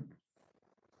 Mm-hmm.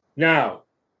 Now,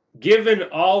 given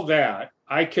all that,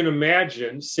 I can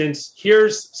imagine, since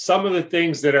here's some of the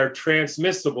things that are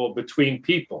transmissible between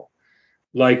people,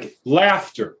 like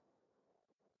laughter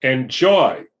and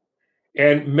joy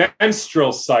and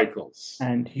menstrual cycles.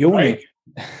 And yawning.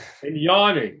 Right? And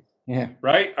yawning. Yeah.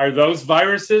 Right? Are those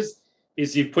viruses?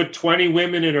 Is you put 20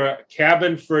 women in a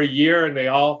cabin for a year and they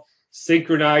all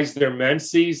synchronize their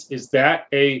menses? Is that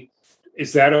a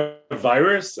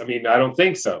virus? I mean, I don't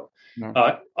think so.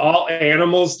 No. All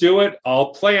animals do it.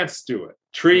 All plants do it.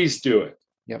 Trees do it.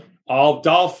 Yep. All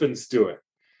dolphins do it.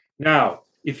 Now,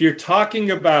 if you're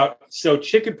talking about, so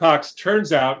chickenpox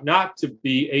turns out not to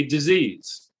be a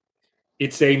disease.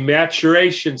 It's a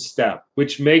maturation step,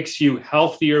 which makes you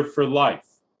healthier for life.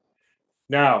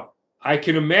 Now, I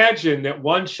can imagine that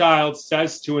one child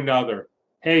says to another,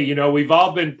 hey, we've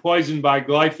all been poisoned by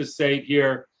glyphosate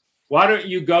here. Why don't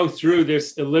you go through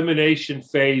this elimination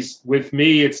phase with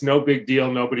me? It's no big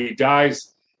deal. Nobody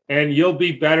dies. And you'll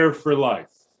be better for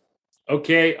life.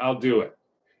 Okay, I'll do it.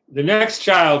 The next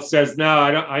child says, no,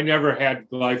 I never had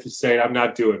glyphosate. I'm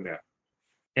not doing that.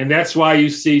 And that's why you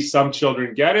see some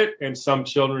children get it and some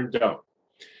children don't.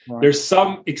 Right. There's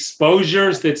some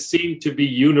exposures that seem to be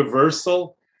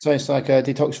universal. So it's like a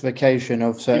detoxification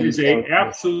of certain. It is an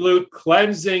absolute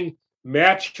cleansing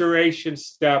maturation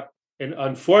step. And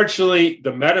unfortunately,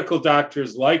 the medical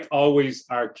doctors, like always,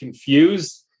 are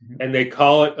confused and they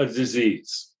call it a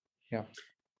disease. Yeah.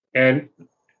 And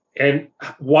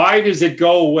why does it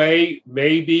go away?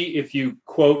 Maybe if you,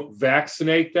 quote,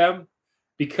 vaccinate them,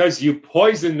 because you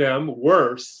poison them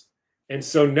worse. And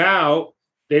so now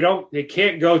they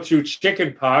can't go through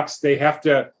chickenpox. They have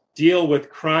to deal with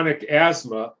chronic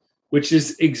asthma, which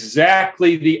is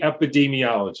exactly the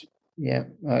epidemiology. Yeah,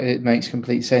 it makes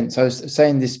complete sense. I was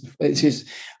saying this.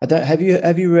 Have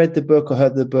you read the book or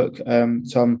heard the book,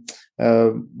 Tom?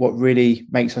 What really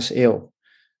makes us ill?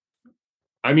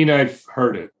 I mean, I've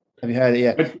heard it. Have you heard it?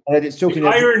 Yeah. But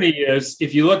the irony is,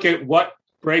 if you look at what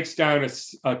breaks down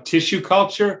a tissue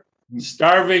culture,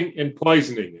 starving and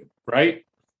poisoning it, right?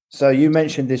 So you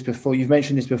mentioned this before. You've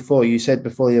mentioned this before. You said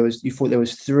before you thought there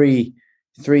was three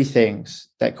things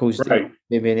that caused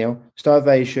being ill: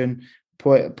 starvation,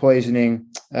 poisoning.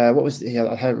 What was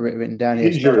I had it written down here?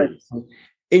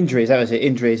 Injuries. That was it.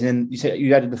 Injuries, and then you said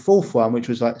you added the fourth one, which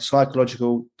was like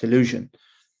psychological delusion.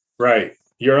 Right.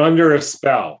 You're under a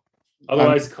spell,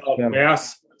 otherwise called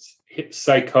mass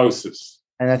psychosis.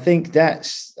 And I think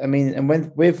and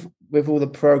when with all the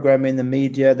programming, the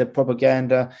media, the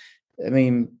propaganda, I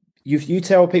mean, you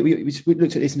tell people, we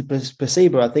looked at this in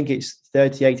placebo, I think it's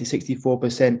 38 to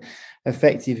 64%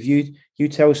 effective. You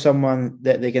tell someone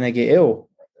that they're going to get ill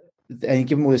and you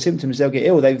give them all the symptoms, they'll get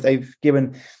ill. They've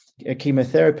given a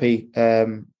chemotherapy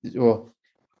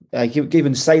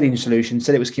given saline solution,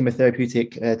 said it was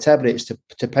chemotherapeutic tablets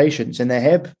to patients, and their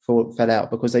hair fell out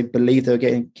because they believed they were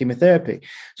getting chemotherapy.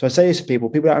 So I say this to people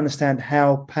don't understand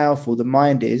how powerful the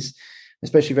mind is,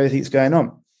 especially with everything that's going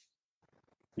on.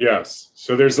 Yes.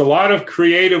 So there's a lot of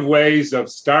creative ways of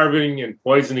starving and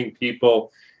poisoning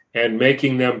people and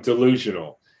making them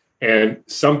delusional. And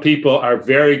some people are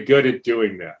very good at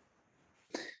doing that.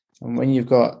 And when you've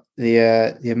got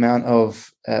the amount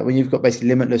of when you've got basically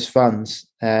limitless funds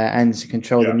and to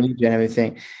control the media and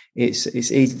everything, it's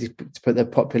easy to put the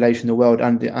population of the world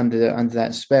under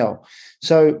that spell.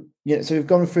 So so we've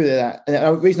gone through that. And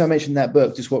the reason I mentioned that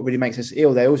book, just what really makes us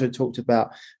ill, they also talked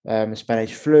about the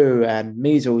Spanish flu and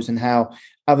measles and how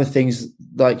other things,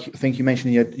 like I think you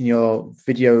mentioned in your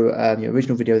video, your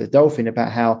original video, the dolphin,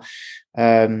 about how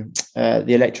the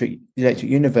electric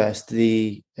universe,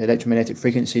 the electromagnetic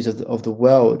frequencies of the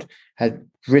world had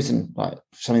risen by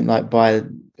something like by, I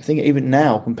think even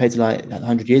now compared to like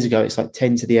 100 years ago, it's like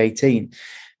 10 to the 18.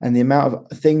 And the amount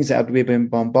of things that we've been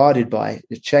bombarded by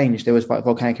has changed. There was like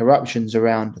volcanic eruptions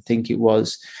around. I think it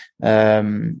was a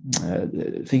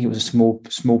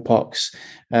smallpox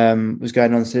was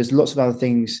going on. So there's lots of other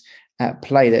things at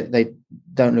play that they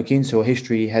don't look into, or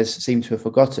history has seemed to have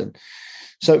forgotten.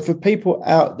 So for people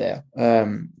out there,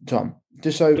 Tom,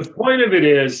 just so the point of it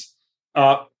is,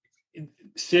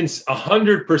 since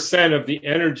 100% of the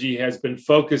energy has been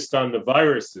focused on the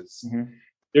viruses. Mm-hmm.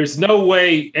 There's no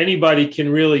way anybody can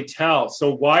really tell.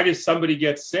 So why does somebody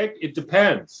get sick? It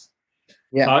depends.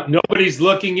 Yeah. Nobody's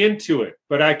looking into it,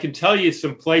 but I can tell you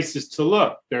some places to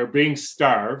look. They're being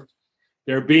starved.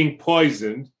 They're being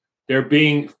poisoned. They're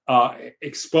being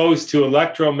exposed to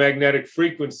electromagnetic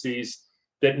frequencies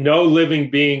that no living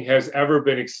being has ever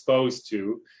been exposed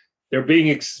to. They're being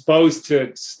exposed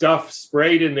to stuff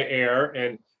sprayed in the air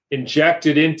and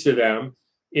injected into them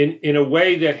in a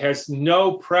way that has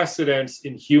no precedence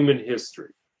in human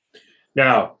history.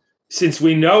 Now, since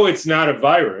we know it's not a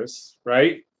virus,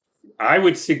 right, I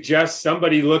would suggest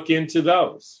somebody look into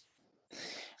those.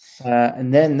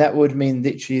 And then that would mean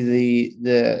literally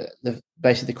the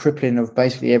basically the crippling of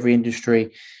basically every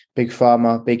industry, big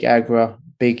pharma, big agri,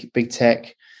 big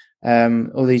tech,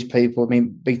 all these people. I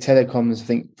mean, big telecoms, I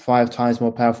think 5 times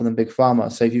more powerful than big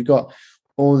pharma. So if you've got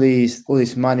all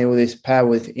this money, all this power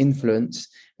with influence,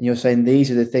 and you're saying these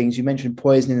are the things you mentioned,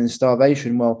 poisoning and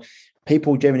starvation. Well,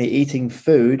 people generally eating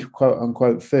food, quote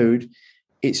unquote food,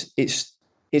 it's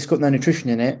got no nutrition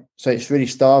in it, so it's really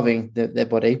starving their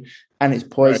body, and it's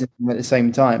poisoning them at the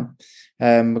same time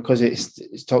because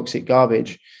it's toxic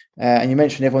garbage. And you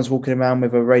mentioned everyone's walking around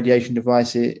with a radiation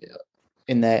device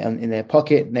in their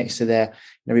pocket next to their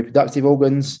reproductive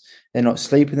organs. They're not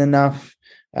sleeping enough.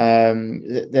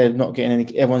 They're not getting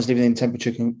any. Everyone's living in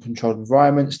temperature controlled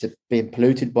environments. They're being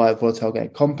polluted by volatile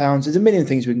organic compounds. There's a million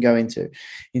things we can go into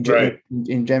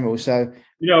in general. So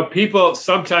people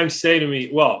sometimes say to me,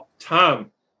 "Well,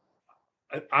 Tom,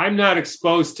 I'm not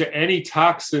exposed to any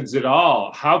toxins at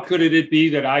all. How could it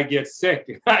be that I get sick?"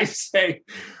 And I say,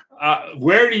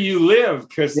 "Where do you live?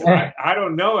 Because I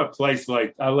don't know a place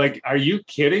like. Are you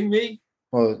kidding me?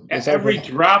 Well, every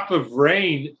drop of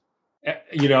rain,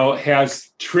 has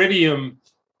tritium,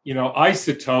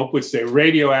 isotope, which is a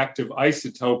radioactive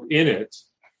isotope in it.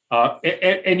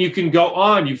 And you can go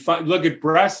on. Look at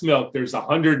breast milk. There's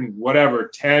 10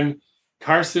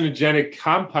 carcinogenic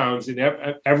compounds in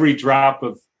every drop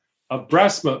of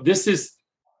breast milk. This is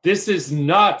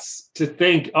nuts to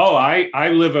think, oh, I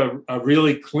live a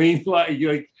really clean life.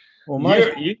 You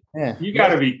got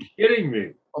to be kidding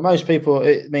me. Well, most people,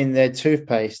 I mean, their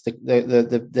toothpaste,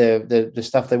 the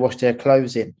stuff they wash their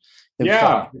clothes in,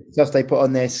 stuff they put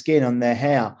on their skin, on their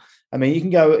hair. I mean, you can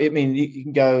go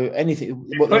anything.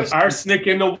 They put arsenic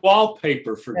in the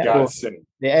wallpaper, for God's sake.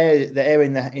 The air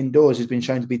in the indoors has been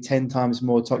shown to be 10 times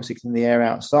more toxic than the air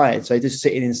outside. So just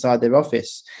sitting inside their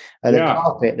office,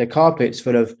 the carpet's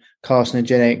full of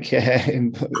carcinogenic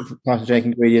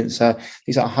ingredients.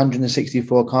 These are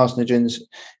 164 carcinogens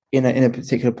in a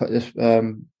particular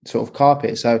sort of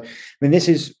carpet. So, I mean, this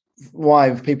is why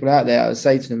people out there, I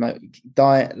say to them,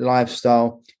 diet,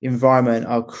 lifestyle, environment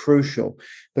are crucial,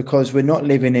 because we're not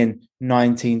living in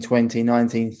 1920,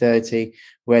 1930,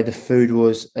 where the food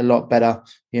was a lot better,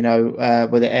 where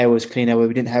the air was cleaner, where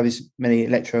we didn't have as many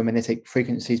electromagnetic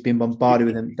frequencies being bombarded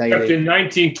with them daily. Except in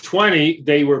 1920,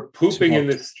 they were pooping in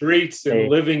the streets and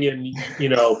living in,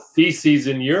 feces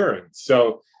and urine.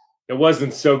 So it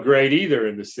wasn't so great either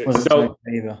in the city.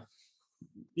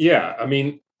 Yeah, I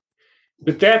mean,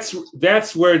 but that's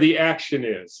where the action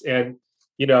is. And,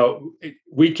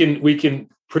 we can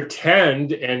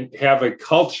pretend and have a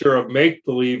culture of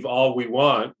make-believe all we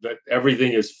want, that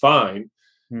everything is fine.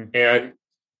 And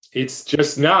it's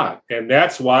just not. And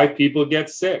that's why people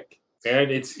get sick. And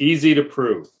it's easy to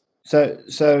prove. So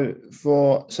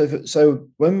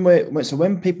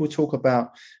when people talk about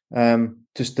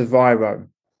just the virome,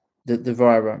 the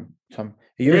virome, Tom,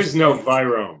 there is no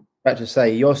virome. About to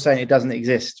say, you're saying it doesn't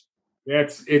exist.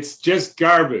 It's just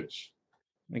garbage.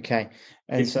 Okay,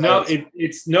 and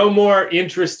it's no more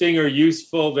interesting or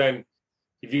useful than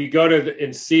if you go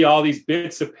and see all these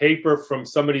bits of paper from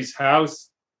somebody's house.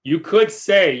 You could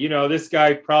say, this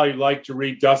guy probably liked to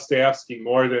read Dostoevsky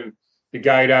more than the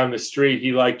guy down the street.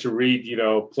 He liked to read,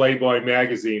 Playboy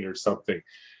magazine or something,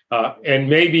 and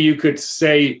maybe you could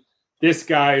say this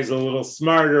guy is a little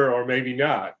smarter, or maybe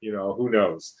not. Who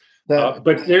knows? But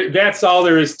that's all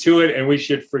there is to it, and we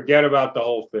should forget about the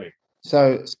whole thing.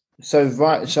 So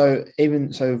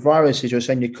viruses, you're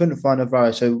saying you couldn't find a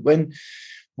virus. So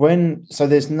so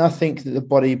there's nothing that the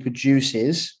body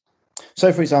produces.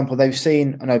 So, for example, they've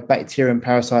seen, bacteria and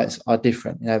parasites are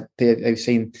different. They've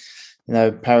seen,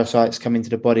 parasites come into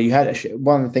the body. You had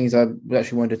one of the things I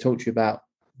actually wanted to talk to you about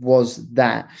was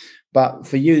that. But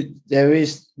for you,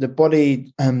 the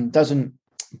body doesn't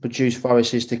produce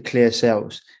viruses to clear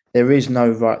cells. There is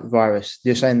no virus.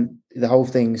 You're saying the whole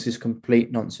thing is just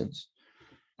complete nonsense.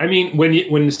 I mean, when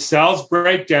the cells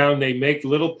break down, they make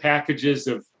little packages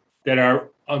that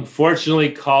are unfortunately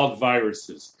called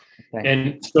viruses. Okay.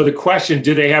 And so the question,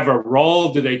 do they have a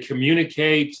role? Do they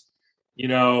communicate?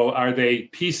 Are they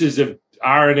pieces of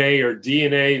RNA or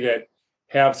DNA that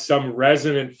have some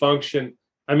resonant function?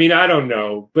 I mean, I don't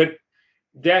know, but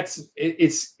it's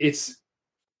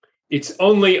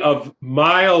only of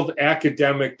mild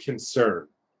academic concern.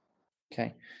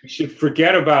 Okay. You should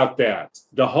forget about that.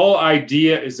 The whole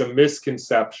idea is a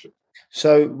misconception.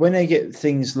 So when they get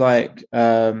things like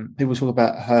people talk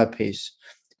about herpes,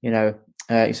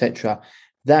 etc.,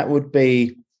 that would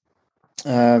be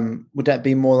would that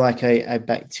be more like a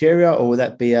bacteria, or would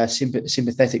that be a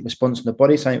sympathetic response from the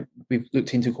body? Something we've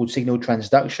looked into called signal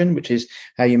transduction, which is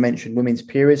how you mentioned women's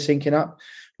periods syncing up.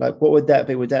 Like, what would that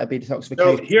be? Would that be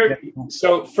detoxification?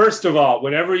 So first of all,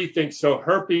 whenever you think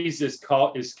herpes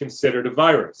is considered a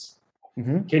virus.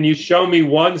 Mm-hmm. Can you show me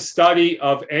one study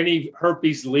of any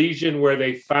herpes lesion where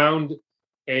they found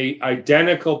a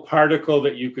identical particle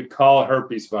that you could call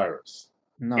herpes virus?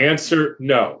 No. Answer: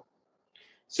 no.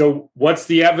 So what's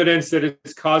the evidence that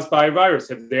it's caused by a virus?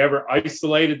 Have they ever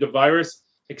isolated the virus,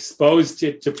 exposed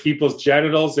it to people's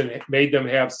genitals, and made them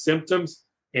have symptoms?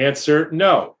 Answer: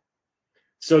 no.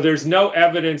 So there's no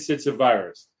evidence it's a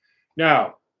virus.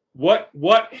 Now,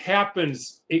 what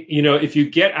happens, if you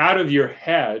get out of your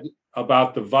head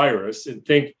about the virus and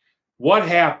think, what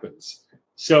happens?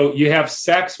 So you have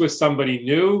sex with somebody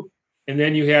new, and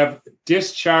then you have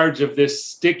discharge of this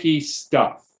sticky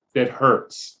stuff that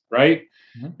hurts, right?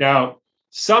 Mm-hmm. Now,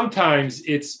 sometimes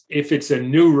if it's a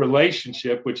new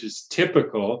relationship, which is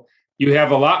typical, you have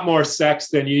a lot more sex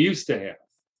than you used to have,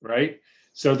 right?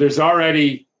 So there's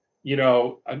already,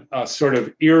 a sort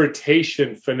of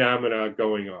irritation phenomena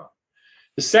going on.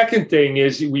 The second thing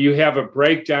is you have a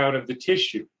breakdown of the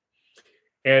tissue.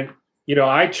 And,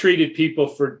 I treated people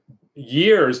for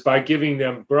years by giving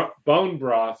them bone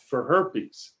broth for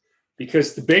herpes,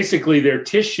 because basically their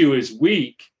tissue is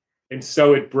weak. And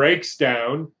so it breaks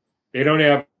down. They don't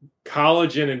have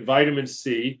collagen and vitamin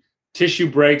C.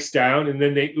 Tissue breaks down, and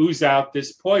then they ooze out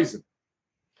this poison.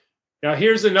 Now,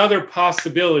 here's another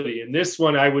possibility. And this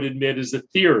one I would admit is a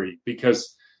theory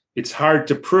because it's hard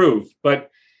to prove.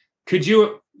 But could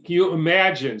you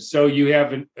imagine? So you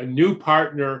have a new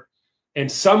partner,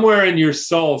 and somewhere in your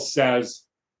soul says,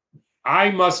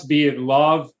 I must be in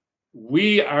love.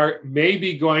 We are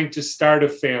maybe going to start a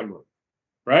family,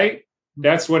 right?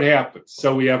 That's what happens.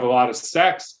 So we have a lot of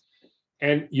sex,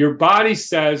 and your body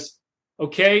says,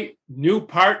 okay, new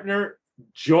partner,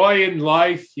 joy in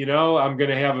life, I'm going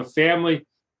to have a family.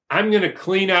 I'm going to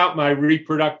clean out my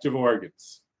reproductive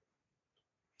organs.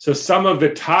 So some of the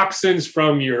toxins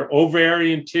from your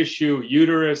ovarian tissue,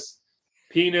 uterus,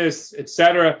 penis,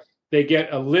 etc., they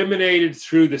get eliminated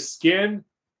through the skin,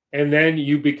 and then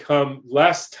you become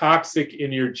less toxic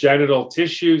in your genital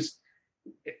tissues,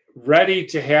 ready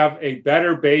to have a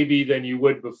better baby than you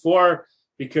would before,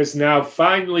 because now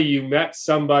finally you met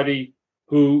somebody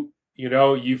who,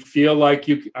 you feel like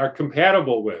you are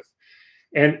compatible with.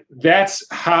 And that's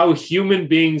how human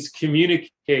beings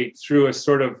communicate, through a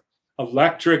sort of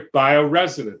electric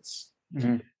bioresonance.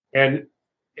 Mm-hmm.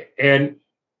 And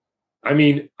I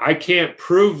mean, I can't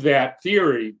prove that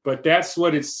theory, but that's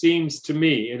what it seems to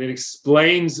me. And it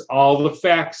explains all the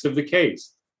facts of the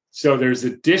case. So there's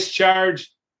a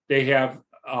discharge. They have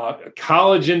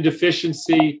collagen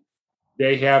deficiency.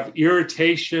 They have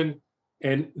irritation.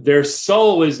 And their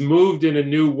soul is moved in a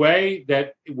new way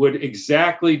that would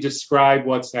exactly describe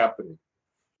what's happening.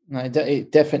 No,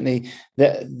 it definitely,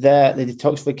 the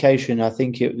detoxification, I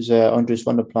think it was Andres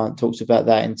van der Plant talks about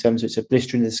that in terms of it's a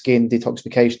blistering of the skin,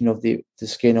 detoxification of the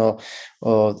skin or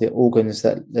the organs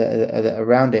that are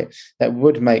around it. That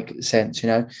would make sense,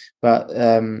 but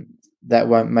that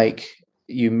won't make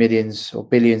you millions or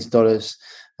billions of dollars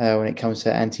when it comes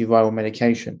to antiviral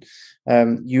medication.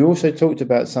 You also talked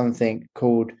about something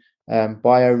called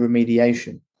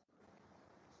bioremediation.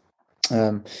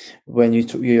 When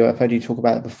I've heard you talk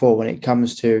about it before. When it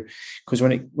comes to, because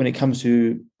when it comes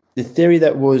to the theory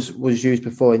that was used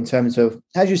before, in terms of,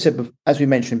 as we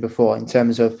mentioned before, in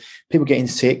terms of people getting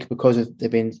sick because of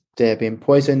they're being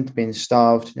poisoned, being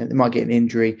starved, they might get an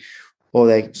injury or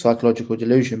their psychological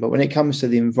delusion. But when it comes to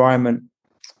the environment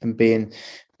and being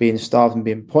starved and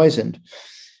being poisoned,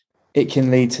 it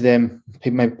can lead to them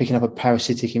maybe picking up a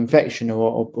parasitic infection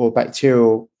or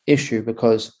bacterial issue,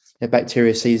 because the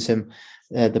bacteria sees them,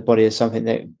 the body, as something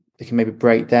that they can maybe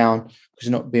break down because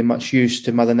they're not being much use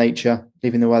to Mother Nature,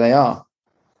 living the way they are.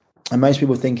 And most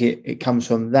people think it comes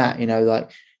from that,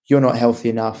 like you're not healthy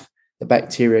enough, the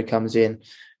bacteria comes in,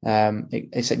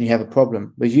 except you have a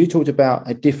problem. But you talked about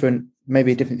a different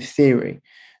theory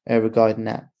regarding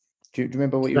that. Do you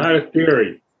remember what Not a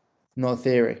theory. Not a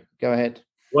theory. Go ahead.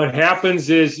 What happens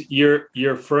is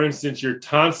for instance, your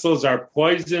tonsils are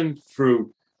poisoned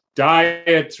through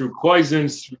diet, through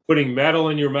poisons, through putting metal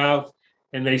in your mouth,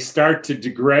 and they start to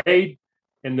degrade.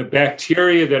 And the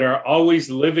bacteria that are always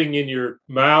living in your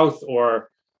mouth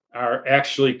or are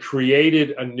actually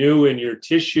created anew in your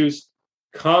tissues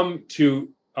come to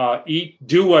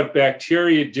do what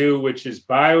bacteria do, which is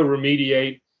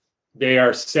bioremediate. They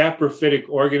are saprophytic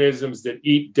organisms that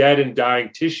eat dead and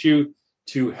dying tissue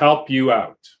to help you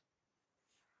out.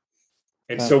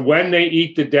 And so when they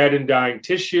eat the dead and dying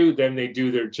tissue, then they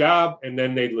do their job and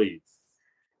then they leave.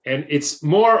 And it's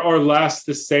more or less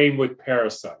the same with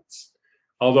parasites.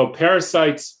 Although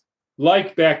parasites,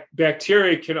 like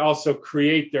bacteria, can also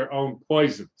create their own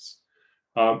poisons.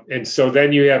 And so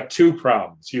then you have two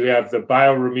problems. You have the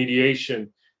bioremediation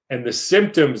and the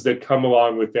symptoms that come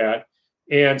along with that.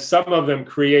 And some of them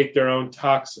create their own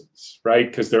toxins, right?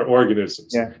 Because they're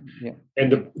organisms. Yeah.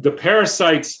 And the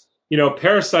parasites,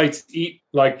 parasites eat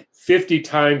like 50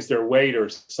 times their weight or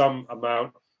some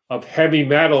amount of heavy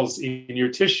metals in your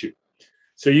tissue.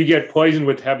 So you get poisoned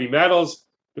with heavy metals.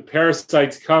 The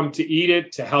parasites come to eat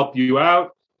it to help you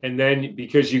out. And then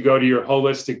because you go to your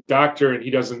holistic doctor and he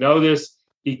doesn't know this,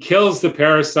 he kills the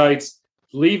parasites,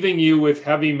 leaving you with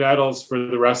heavy metals for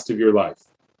the rest of your life.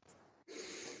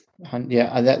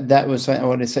 Yeah, that was something I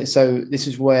wanted to say. So this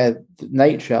is where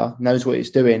nature knows what it's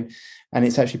doing, and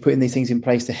it's actually putting these things in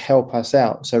place to help us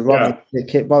out. So rather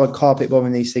than carpet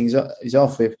bombing these things is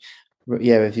off with,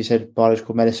 if you said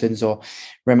biological medicines or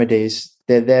remedies,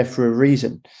 they're there for a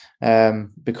reason.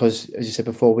 Because, as you said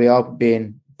before, we are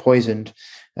being poisoned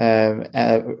at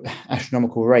an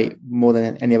astronomical rate more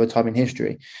than any other time in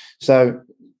history. So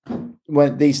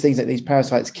when these things like these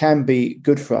parasites can be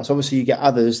good for us, obviously you get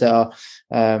others that are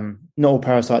not all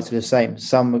parasites are the same.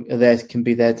 Some are there can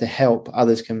be there to help.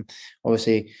 Others can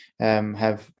obviously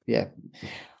have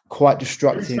quite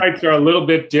destructive. Parasites are a little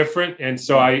bit different, and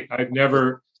so I've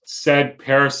never said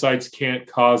parasites can't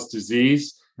cause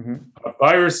disease. Mm-hmm.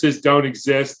 Viruses don't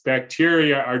exist.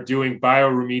 Bacteria are doing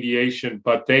bioremediation,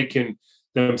 but they can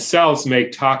themselves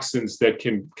make toxins that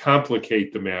can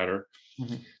complicate the matter.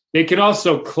 Mm-hmm. They can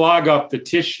also clog up the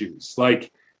tissues.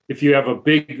 Like if you have a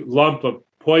big lump of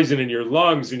poison in your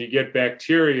lungs and you get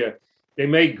bacteria, they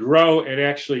may grow and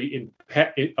actually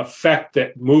affect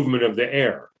the movement of the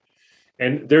air.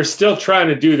 And they're still trying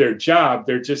to do their job.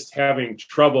 They're just having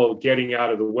trouble getting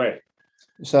out of the way.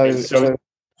 So I was going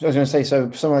to say, so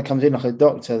if someone that comes in like a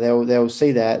doctor, they'll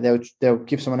see that, they'll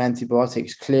give someone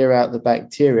antibiotics, clear out the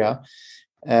bacteria,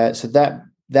 so that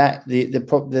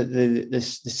the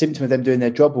symptom of them doing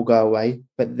their job will go away,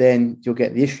 but then you'll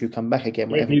get the issue come back again.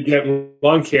 You get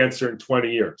lung cancer in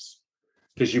 20 years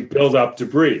because you build up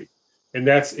debris, and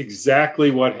that's exactly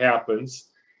what happens.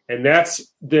 And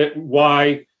that's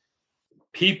why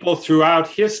people throughout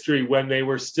history, when they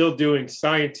were still doing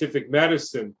scientific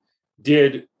medicine,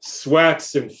 did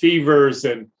sweats and fevers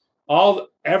and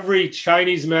every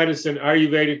Chinese medicine,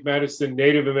 Ayurvedic medicine,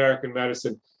 Native American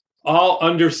medicine, all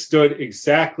understood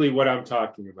exactly what I'm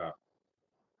talking about.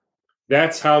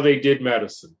 That's how they did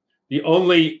medicine. The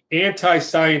only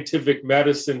anti-scientific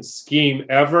medicine scheme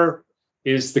ever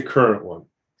is the current one.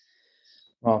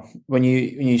 Well, when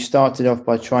you started off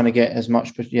by trying to get as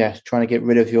much, trying to get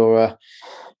rid of the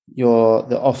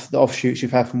offshoots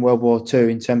you've had from World War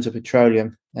II in terms of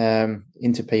petroleum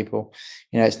into people,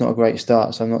 it's not a great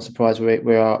start. So I'm not surprised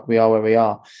we are where we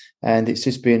are, and it's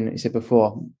just been, I said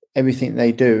before, everything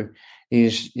they do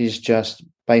is just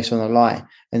based on a lie.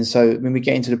 And so when we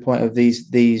get into the point of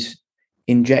these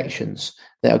injections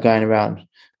that are going around,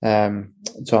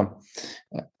 Tom,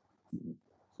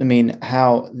 I mean,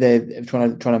 how they're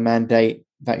trying to mandate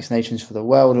vaccinations for the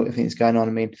world, or everything that's going on.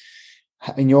 I mean,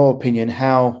 in your opinion,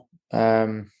 how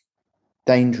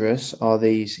dangerous are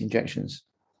these injections?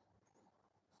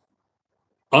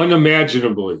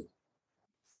 Unimaginably.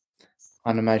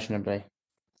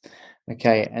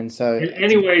 Okay, and so...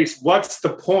 anyways, what's the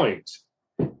point?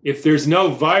 If there's no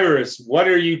virus, what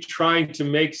are you trying to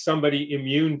make somebody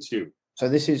immune to? So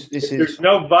if there's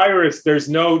no virus, there's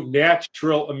no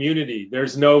natural immunity.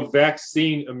 There's no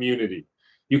vaccine immunity.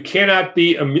 You cannot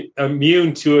be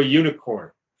immune to a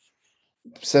unicorn.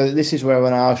 So this is where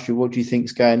when I asked you, what do you think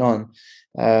is going on?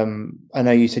 I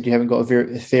know you said you haven't got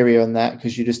a theory on that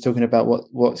because you're just talking about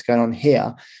what's going on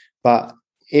here. But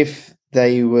if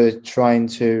they were trying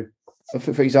to,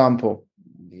 for example,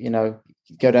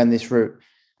 go down this route,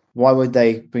 why would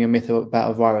they bring a myth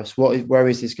about a virus? Where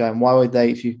is this going? Why would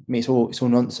they? It's all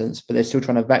nonsense. But they're still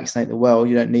trying to vaccinate the world.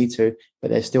 You don't need to,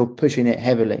 but they're still pushing it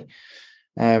heavily.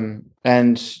 We've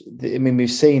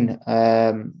seen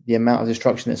the amount of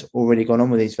destruction that's already gone on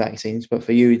with these vaccines. But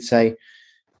for you, you'd say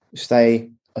stay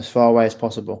as far away as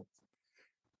possible.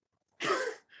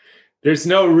 There's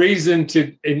no reason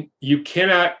to, and you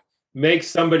cannot make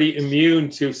somebody immune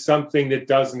to something that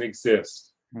doesn't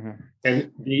exist. Mm-hmm.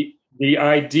 And the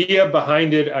idea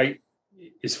behind it,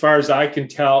 as far as I can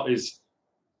tell, is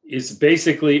is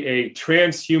basically a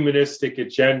transhumanistic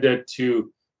agenda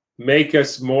to make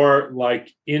us more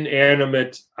like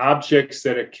inanimate objects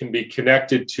that it can be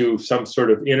connected to some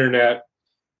sort of internet.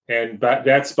 And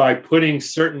that's by putting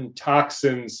certain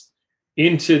toxins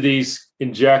into these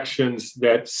injections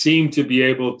that seem to be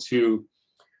able to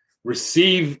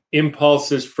receive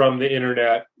impulses from the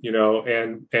internet,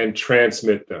 and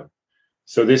transmit them.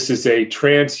 So this is a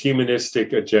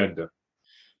transhumanistic agenda.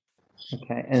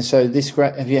 Okay, and so this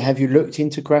have you looked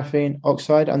into graphene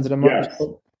oxide under the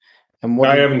microscope? Yes. And what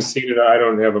I haven't seen it. I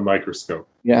don't have a microscope.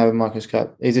 You don't have a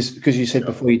microscope. Is this because you said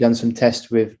before you've done some tests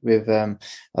with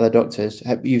other doctors?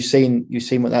 Have you seen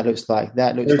what that looks like?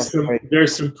 That looks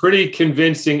there's some pretty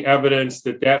convincing evidence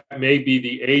that may be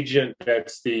the agent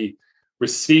that's the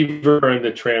receiver and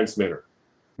the transmitter.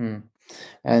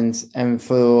 And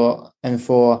for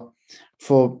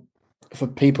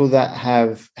people that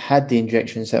have had the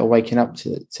injections that are waking up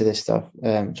to this stuff,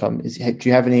 Tom, do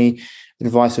you have any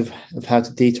advice of how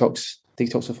to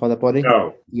detoxify the body?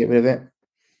 No. Get rid of it?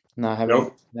 No, I haven't.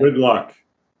 Nope. Good luck.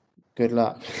 Good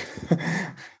luck.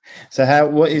 So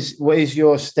what is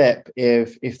your step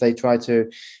if they try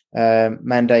to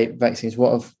mandate vaccines?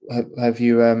 What have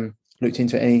you looked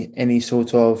into any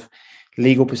sort of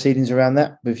legal proceedings around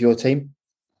that with your team?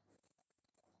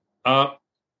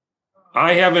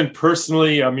 I haven't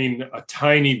personally. A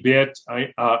tiny bit.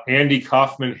 Andy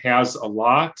Kaufman has a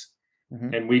lot,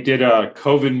 and we did a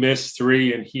COVID Miss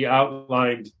 3, and he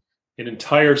outlined an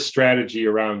entire strategy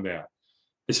around that.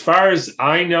 As far as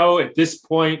I know, at this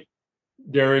point,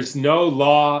 there is no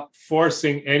law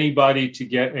forcing anybody to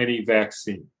get any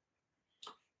vaccine.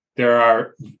 There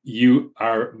are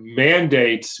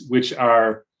mandates which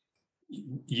are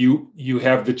you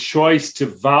have the choice to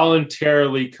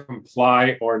voluntarily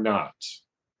comply or not,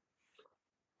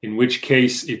 in which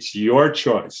case it's your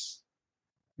choice.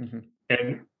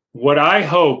 And what I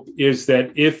hope is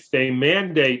that if they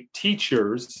mandate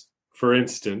teachers, for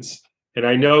instance, and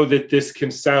I know that this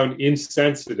can sound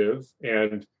insensitive,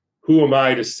 and who am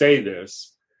I to say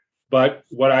this, but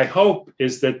what I hope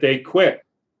is that they quit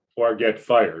or get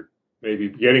fired. Maybe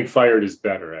getting fired is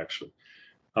better, actually.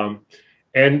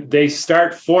 And they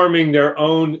start forming their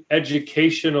own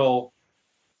educational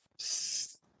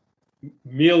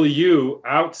milieu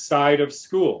outside of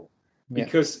school,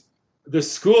 because the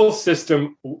school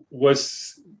system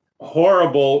was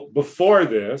horrible before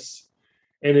this,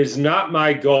 and is not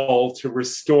my goal to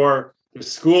restore the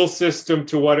school system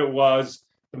to what it was,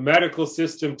 the medical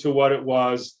system to what it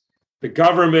was, the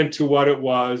government to what it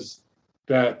was,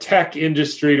 the tech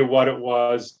industry to what it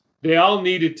was. They all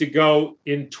needed to go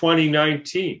in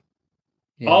 2019,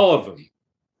 all of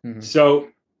them. So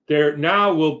there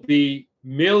now will be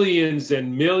millions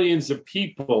and millions of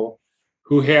people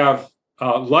who have,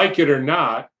 like it or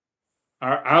not,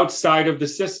 are outside of the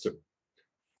system.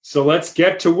 So let's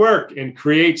get to work and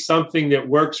create something that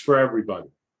works for everybody.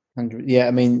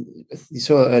 Yeah, you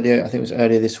saw earlier, I think it was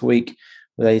earlier this week,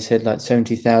 where they said like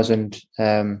 70,000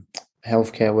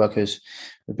 healthcare workers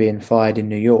were being fired in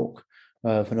New York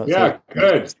for not. Yeah,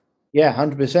 good. Yeah,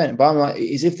 100%. But I'm like,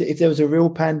 if there was a real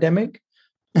pandemic,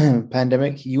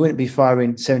 you wouldn't be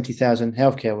firing 70,000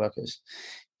 healthcare workers.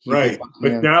 Right.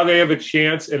 But now they have a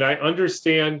chance, and I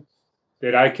understand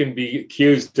that I can be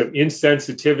accused of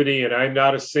insensitivity, and I'm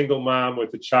not a single mom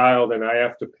with a child and I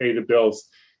have to pay the bills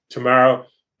tomorrow.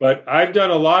 But I've done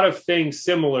a lot of things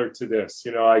similar to this.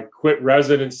 I quit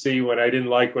residency when I didn't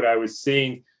like what I was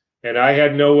seeing, and I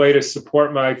had no way to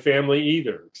support my family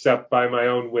either, except by my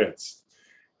own wits.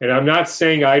 And I'm not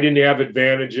saying I didn't have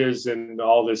advantages and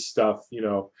all this stuff,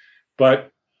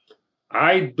 but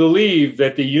I believe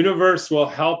that the universe will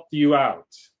help you out.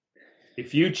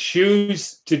 If you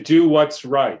choose to do what's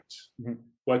right,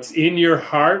 what's in your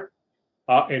heart,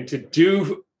 and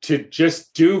to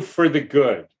just do for the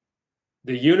good,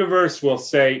 the universe will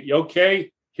say,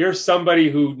 okay, here's somebody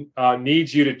who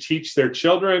needs you to teach their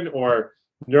children or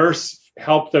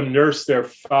help them nurse their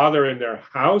father in their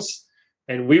house,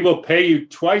 and we will pay you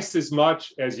twice as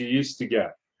much as you used to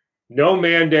get. No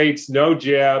mandates, no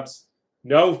jabs,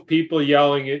 no people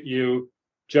yelling at you.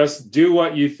 Just do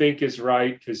what you think is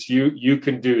right, because you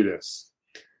can do this.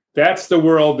 That's the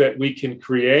world that we can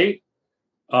create.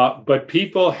 But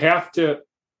people have to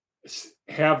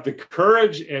have the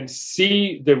courage and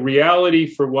see the reality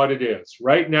for what it is.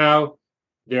 Right now,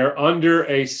 they're under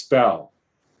a spell.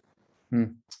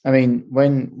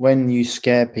 When you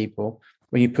scare people,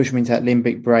 when you push them into that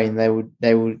limbic brain, they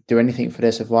will do anything for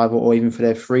their survival or even for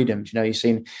their freedoms. You've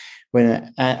seen when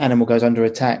an animal goes under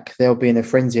attack, they'll be in a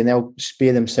frenzy and they'll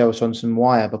spear themselves on some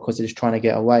wire because they're just trying to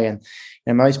get away.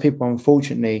 And most people,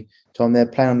 unfortunately, Tom, they're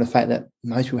playing on the fact that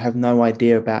most people have no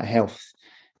idea about health.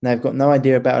 And they've got no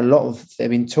idea about a lot of. They've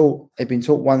been taught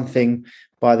one thing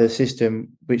by the system,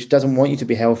 which doesn't want you to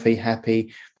be healthy,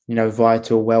 happy,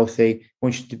 vital, wealthy.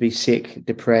 Wants you to be sick,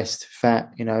 depressed,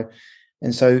 fat,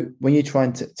 And so when you're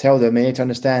trying to tell them, they need to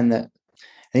understand that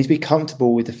they need to be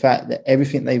comfortable with the fact that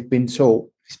everything they've been taught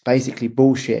is basically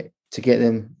bullshit to get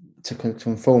them to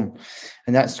conform.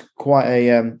 And that's quite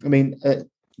a,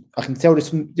 I can tell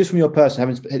this just from your person,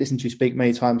 having listened to you speak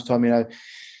many times, Tom,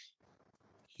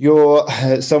 you're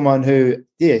someone who,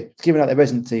 giving up their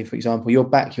residency, for example, you'll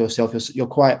back yourself. You're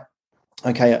quite,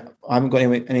 okay, I haven't got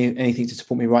anything to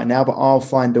support me right now, but I'll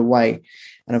find a way.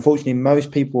 And unfortunately,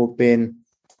 most people have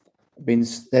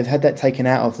they've had that taken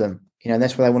out of them, and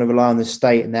that's why they want to rely on the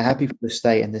state, and they're happy for the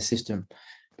state and the system.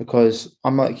 Because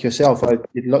I'm like yourself, I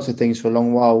did lots of things for a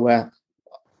long while where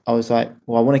I was like,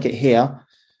 well, I want to get here,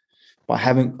 but I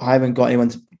haven't got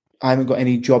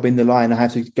any job in the line. I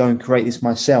have to go and create this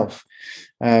myself.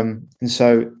 And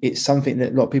so it's something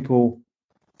that a lot of people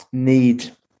need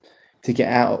to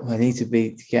get out. They need to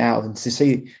get out and to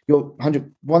see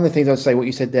one of the things I'd say, what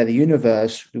you said there, the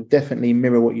universe will definitely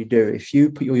mirror what you do. If you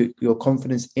put your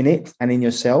confidence in it and in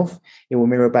yourself, it will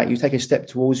mirror back. You take a step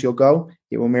towards your goal,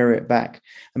 it will mirror it back.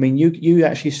 I mean, you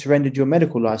actually surrendered your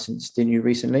medical license, didn't you,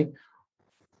 recently?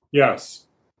 Yes.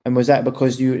 And was that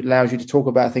because it allows you to talk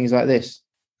about things like this?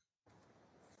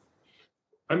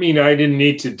 I mean, I didn't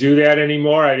need to do that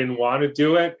anymore. I didn't want to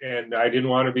do it, and I didn't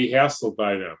want to be hassled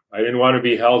by them. I didn't want to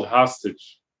be held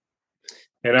hostage.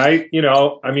 And I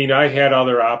had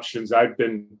other options. I've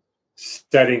been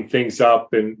setting things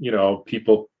up and,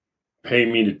 people pay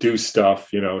me to do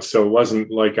stuff, so it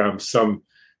wasn't like I'm some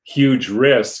huge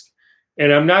risk.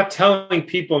 And I'm not telling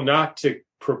people not to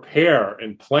prepare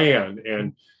and plan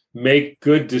and make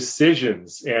good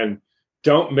decisions and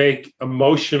don't make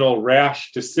emotional,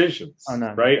 rash decisions,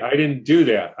 right? I didn't do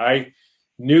that. I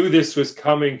knew this was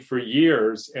coming for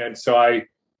years. And so I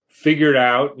figured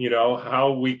out,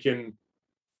 how we can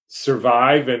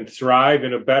survive and thrive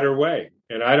in a better way.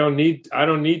 And I don't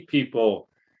need people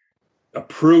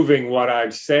approving what I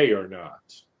say or not.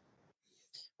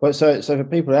 Well, so for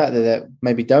people out there that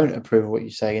maybe don't approve of what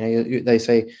you say, they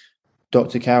say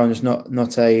Dr. Cowan is not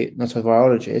a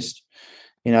virologist,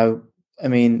 I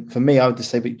mean, for me, I would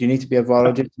just say, but do you need to be a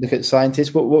virologist? Look at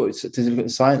scientists. What to look at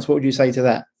science? What would you say to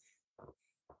that?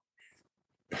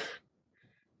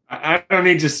 I don't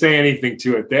need to say anything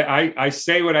to it. I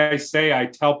say what I say. I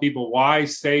tell people why I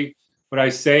say what I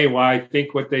say, why I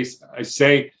think what I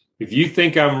say. If you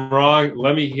think I'm wrong,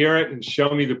 let me hear it and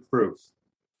show me the proof.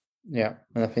 Yeah,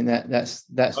 and I think that's.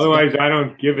 Otherwise, I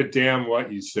don't give a damn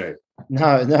what you say. No,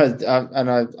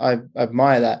 I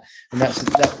admire that, and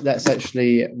that's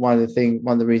actually one of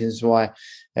the reasons why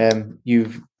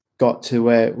you've got to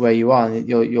where you are. And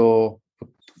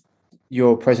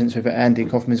your presence with Andy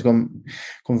Kaufman's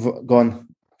gone.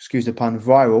 Excuse the pun,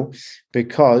 viral,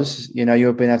 because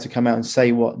you've been able to come out and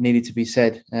say what needed to be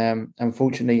said.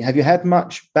 Unfortunately, have you had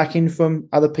much backing from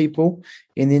other people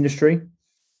in the industry?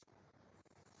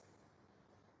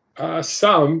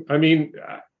 Some. I mean.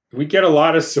 We get a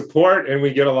lot of support and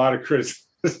we get a lot of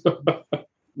criticism.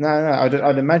 No,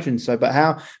 I'd imagine so.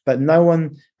 But no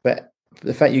one. But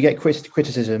the fact you get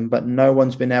criticism, but no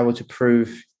one's been able to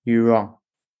prove you wrong.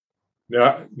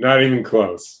 No, not even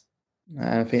close.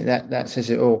 I think that says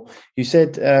it all. You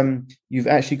said you've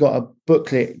actually got a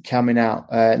booklet coming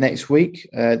out next week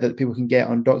that people can get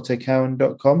on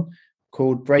drcowan.com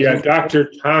called Breaking. Yeah, Dr.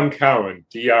 Tom Cowan,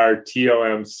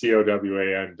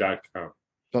 DrTomCowan.com.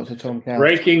 Dr. Tom Cowan.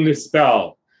 Breaking the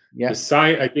Spell. Yeah.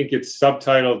 I think it's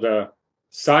subtitled "The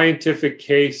Scientific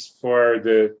Case for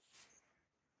the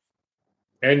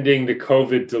Ending the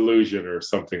COVID Delusion" or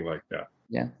something like that.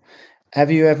 Yeah.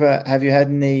 Have you had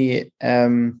any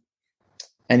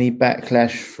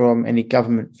backlash from any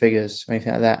government figures or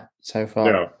anything like that so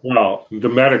far? No. Well, the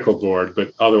medical board,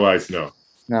 but otherwise, no.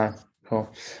 No. Cool.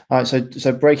 All right.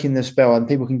 So Breaking the Spell, and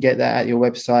people can get that at your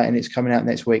website, and it's coming out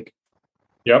next week.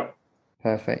 Yep.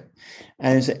 Perfect.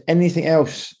 And is there anything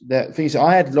else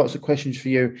I had lots of questions for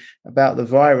you about the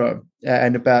viro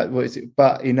and about what is it,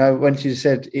 but when you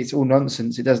said it's all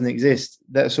nonsense, it doesn't exist.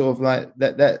 That's sort of like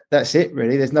that's it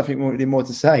really. There's nothing really more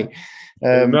to say.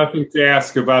 Nothing to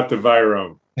ask about the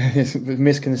viro. It's a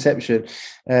misconception.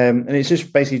 And it's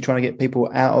just basically trying to get people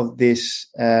out of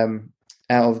this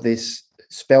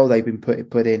spell they've been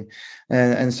put in.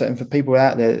 And so for people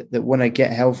out there that want to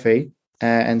get healthy,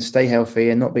 and stay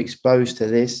healthy and not be exposed to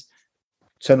this,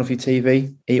 turn off your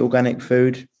TV, eat organic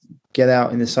food, get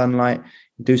out in the sunlight,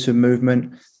 do some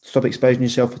movement, stop exposing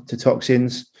yourself to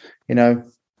toxins,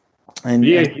 and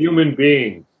be a human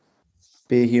being.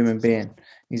 Be a human being.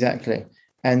 Exactly.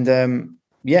 And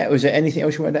was there anything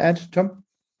else you wanted to add, Tom?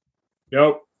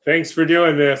 Nope. Thanks for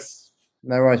doing this.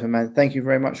 No worries, my man. Thank you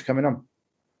very much for coming on.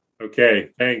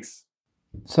 Okay, thanks.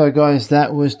 So, guys,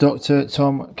 that was Dr.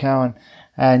 Tom Cowan.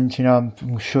 And,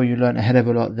 I'm sure you learned a hell of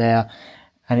a lot there.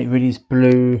 And it really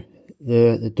blew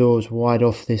the doors wide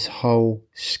off this whole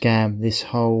scam, this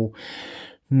whole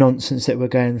nonsense that we're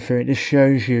going through. It just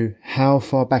shows you how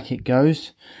far back it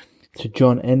goes to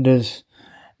John Enders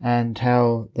and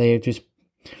how they have just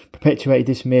perpetuated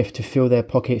this myth to fill their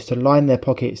pockets, to line their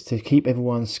pockets, to keep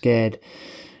everyone scared.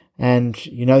 And,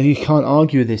 you can't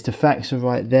argue with this. The facts are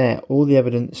right there. All the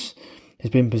evidence has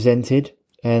been presented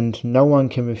and no one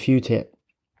can refute it.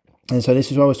 And so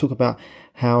this is why I always talk about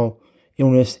how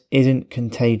illness isn't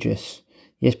contagious.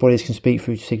 Yes, bodies can speak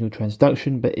through signal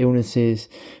transduction, but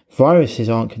viruses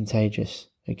aren't contagious.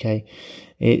 Okay,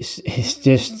 it's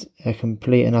just a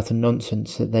complete and utter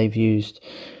nonsense that they've used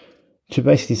to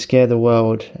basically scare the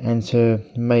world and to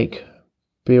make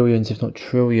billions, if not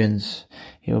trillions,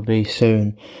 it will be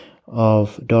soon,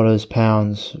 of dollars,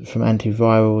 pounds from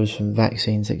antivirals, from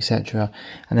vaccines, etc.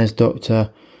 And as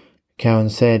Dr. Cowan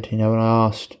said,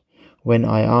 when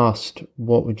I asked,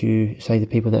 what would you say to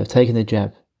people that have taken the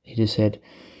jab? He just said,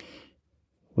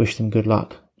 wish them good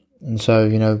luck. And so,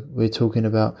 we're talking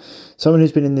about someone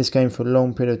who's been in this game for a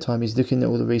long period of time. He's looking at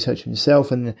all the research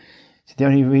himself, and the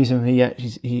only reason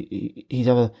his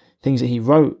other things that he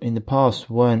wrote in the past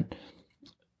weren't,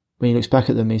 when he looks back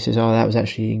at them, he says, that was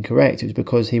actually incorrect. It was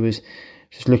because he was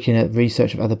just looking at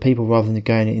research of other people rather than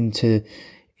going into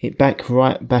it back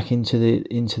into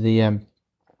the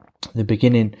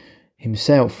beginning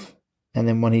himself. And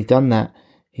then when he's done that,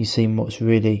 he's seen what's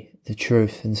really the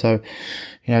truth. And so,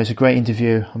 it's a great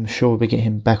interview. I'm sure we'll be getting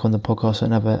him back on the podcast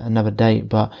at another date.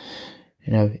 But,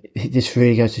 this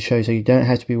really goes to show, so you don't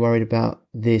have to be worried about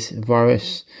this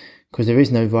virus, because there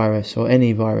is no virus or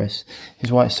any virus. This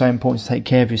is why it's so important to take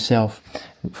care of yourself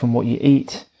from what you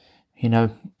eat,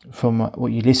 from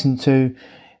what you listen to,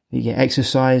 that you get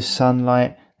exercise,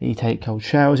 sunlight, that you take cold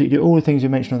showers, that you do all the things we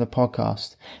mentioned on the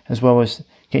podcast, as well as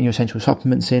getting your essential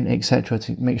supplements in, etc.,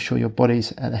 to make sure your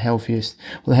body's at the healthiest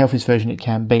version it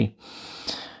can be.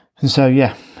 And so,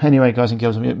 anyway, guys and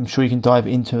girls, I'm sure you can dive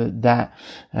into that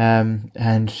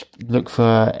and look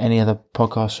for any other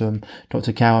podcasts from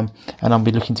Dr. Cowan. And I'll be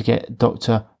looking to get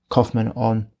Dr. Kaufman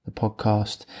on the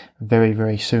podcast very,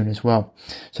 very soon as well.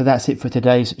 So that's it for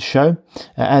today's show.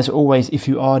 As always, if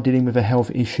you are dealing with a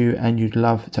health issue and you'd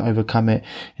love to overcome it,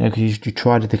 because you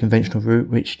tried the conventional route,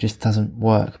 which just doesn't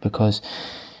work because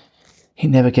it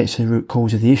never gets to the root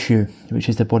cause of the issue, which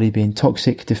is the body being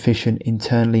toxic, deficient,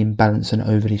 internally imbalanced and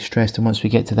overly stressed. And once we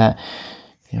get to that,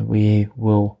 we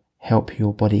will help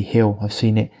your body heal. I've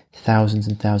seen it thousands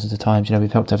and thousands of times.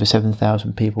 We've helped over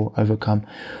 7,000 people overcome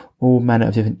all manner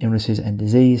of different illnesses and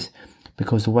disease,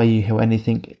 because the way you heal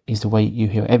anything is the way you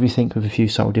heal everything, with a few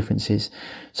subtle differences.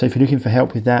 So if you're looking for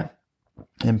help with that,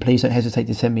 then please don't hesitate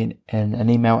to send me an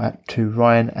email to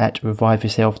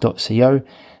ryan@reviveyourself.co.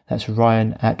 That's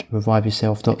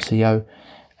ryan@reviveyourself.co,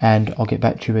 and I'll get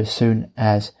back to you as soon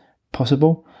as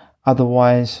possible.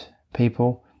 Otherwise,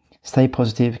 people, stay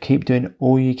positive, keep doing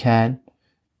all you can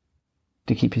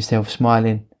to keep yourself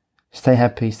smiling, stay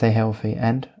happy, stay healthy,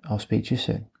 and I'll speak to you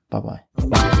soon. Bye-bye.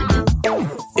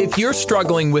 If you're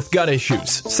struggling with gut issues,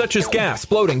 such as gas,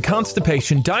 bloating,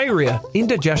 constipation, diarrhea,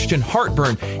 indigestion,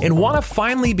 heartburn, and want to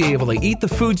finally be able to eat the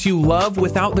foods you love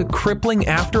without the crippling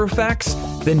after effects,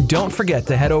 then don't forget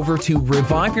to head over to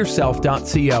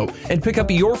reviveyourself.co and pick up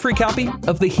your free copy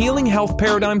of The Healing Health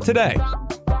Paradigm today.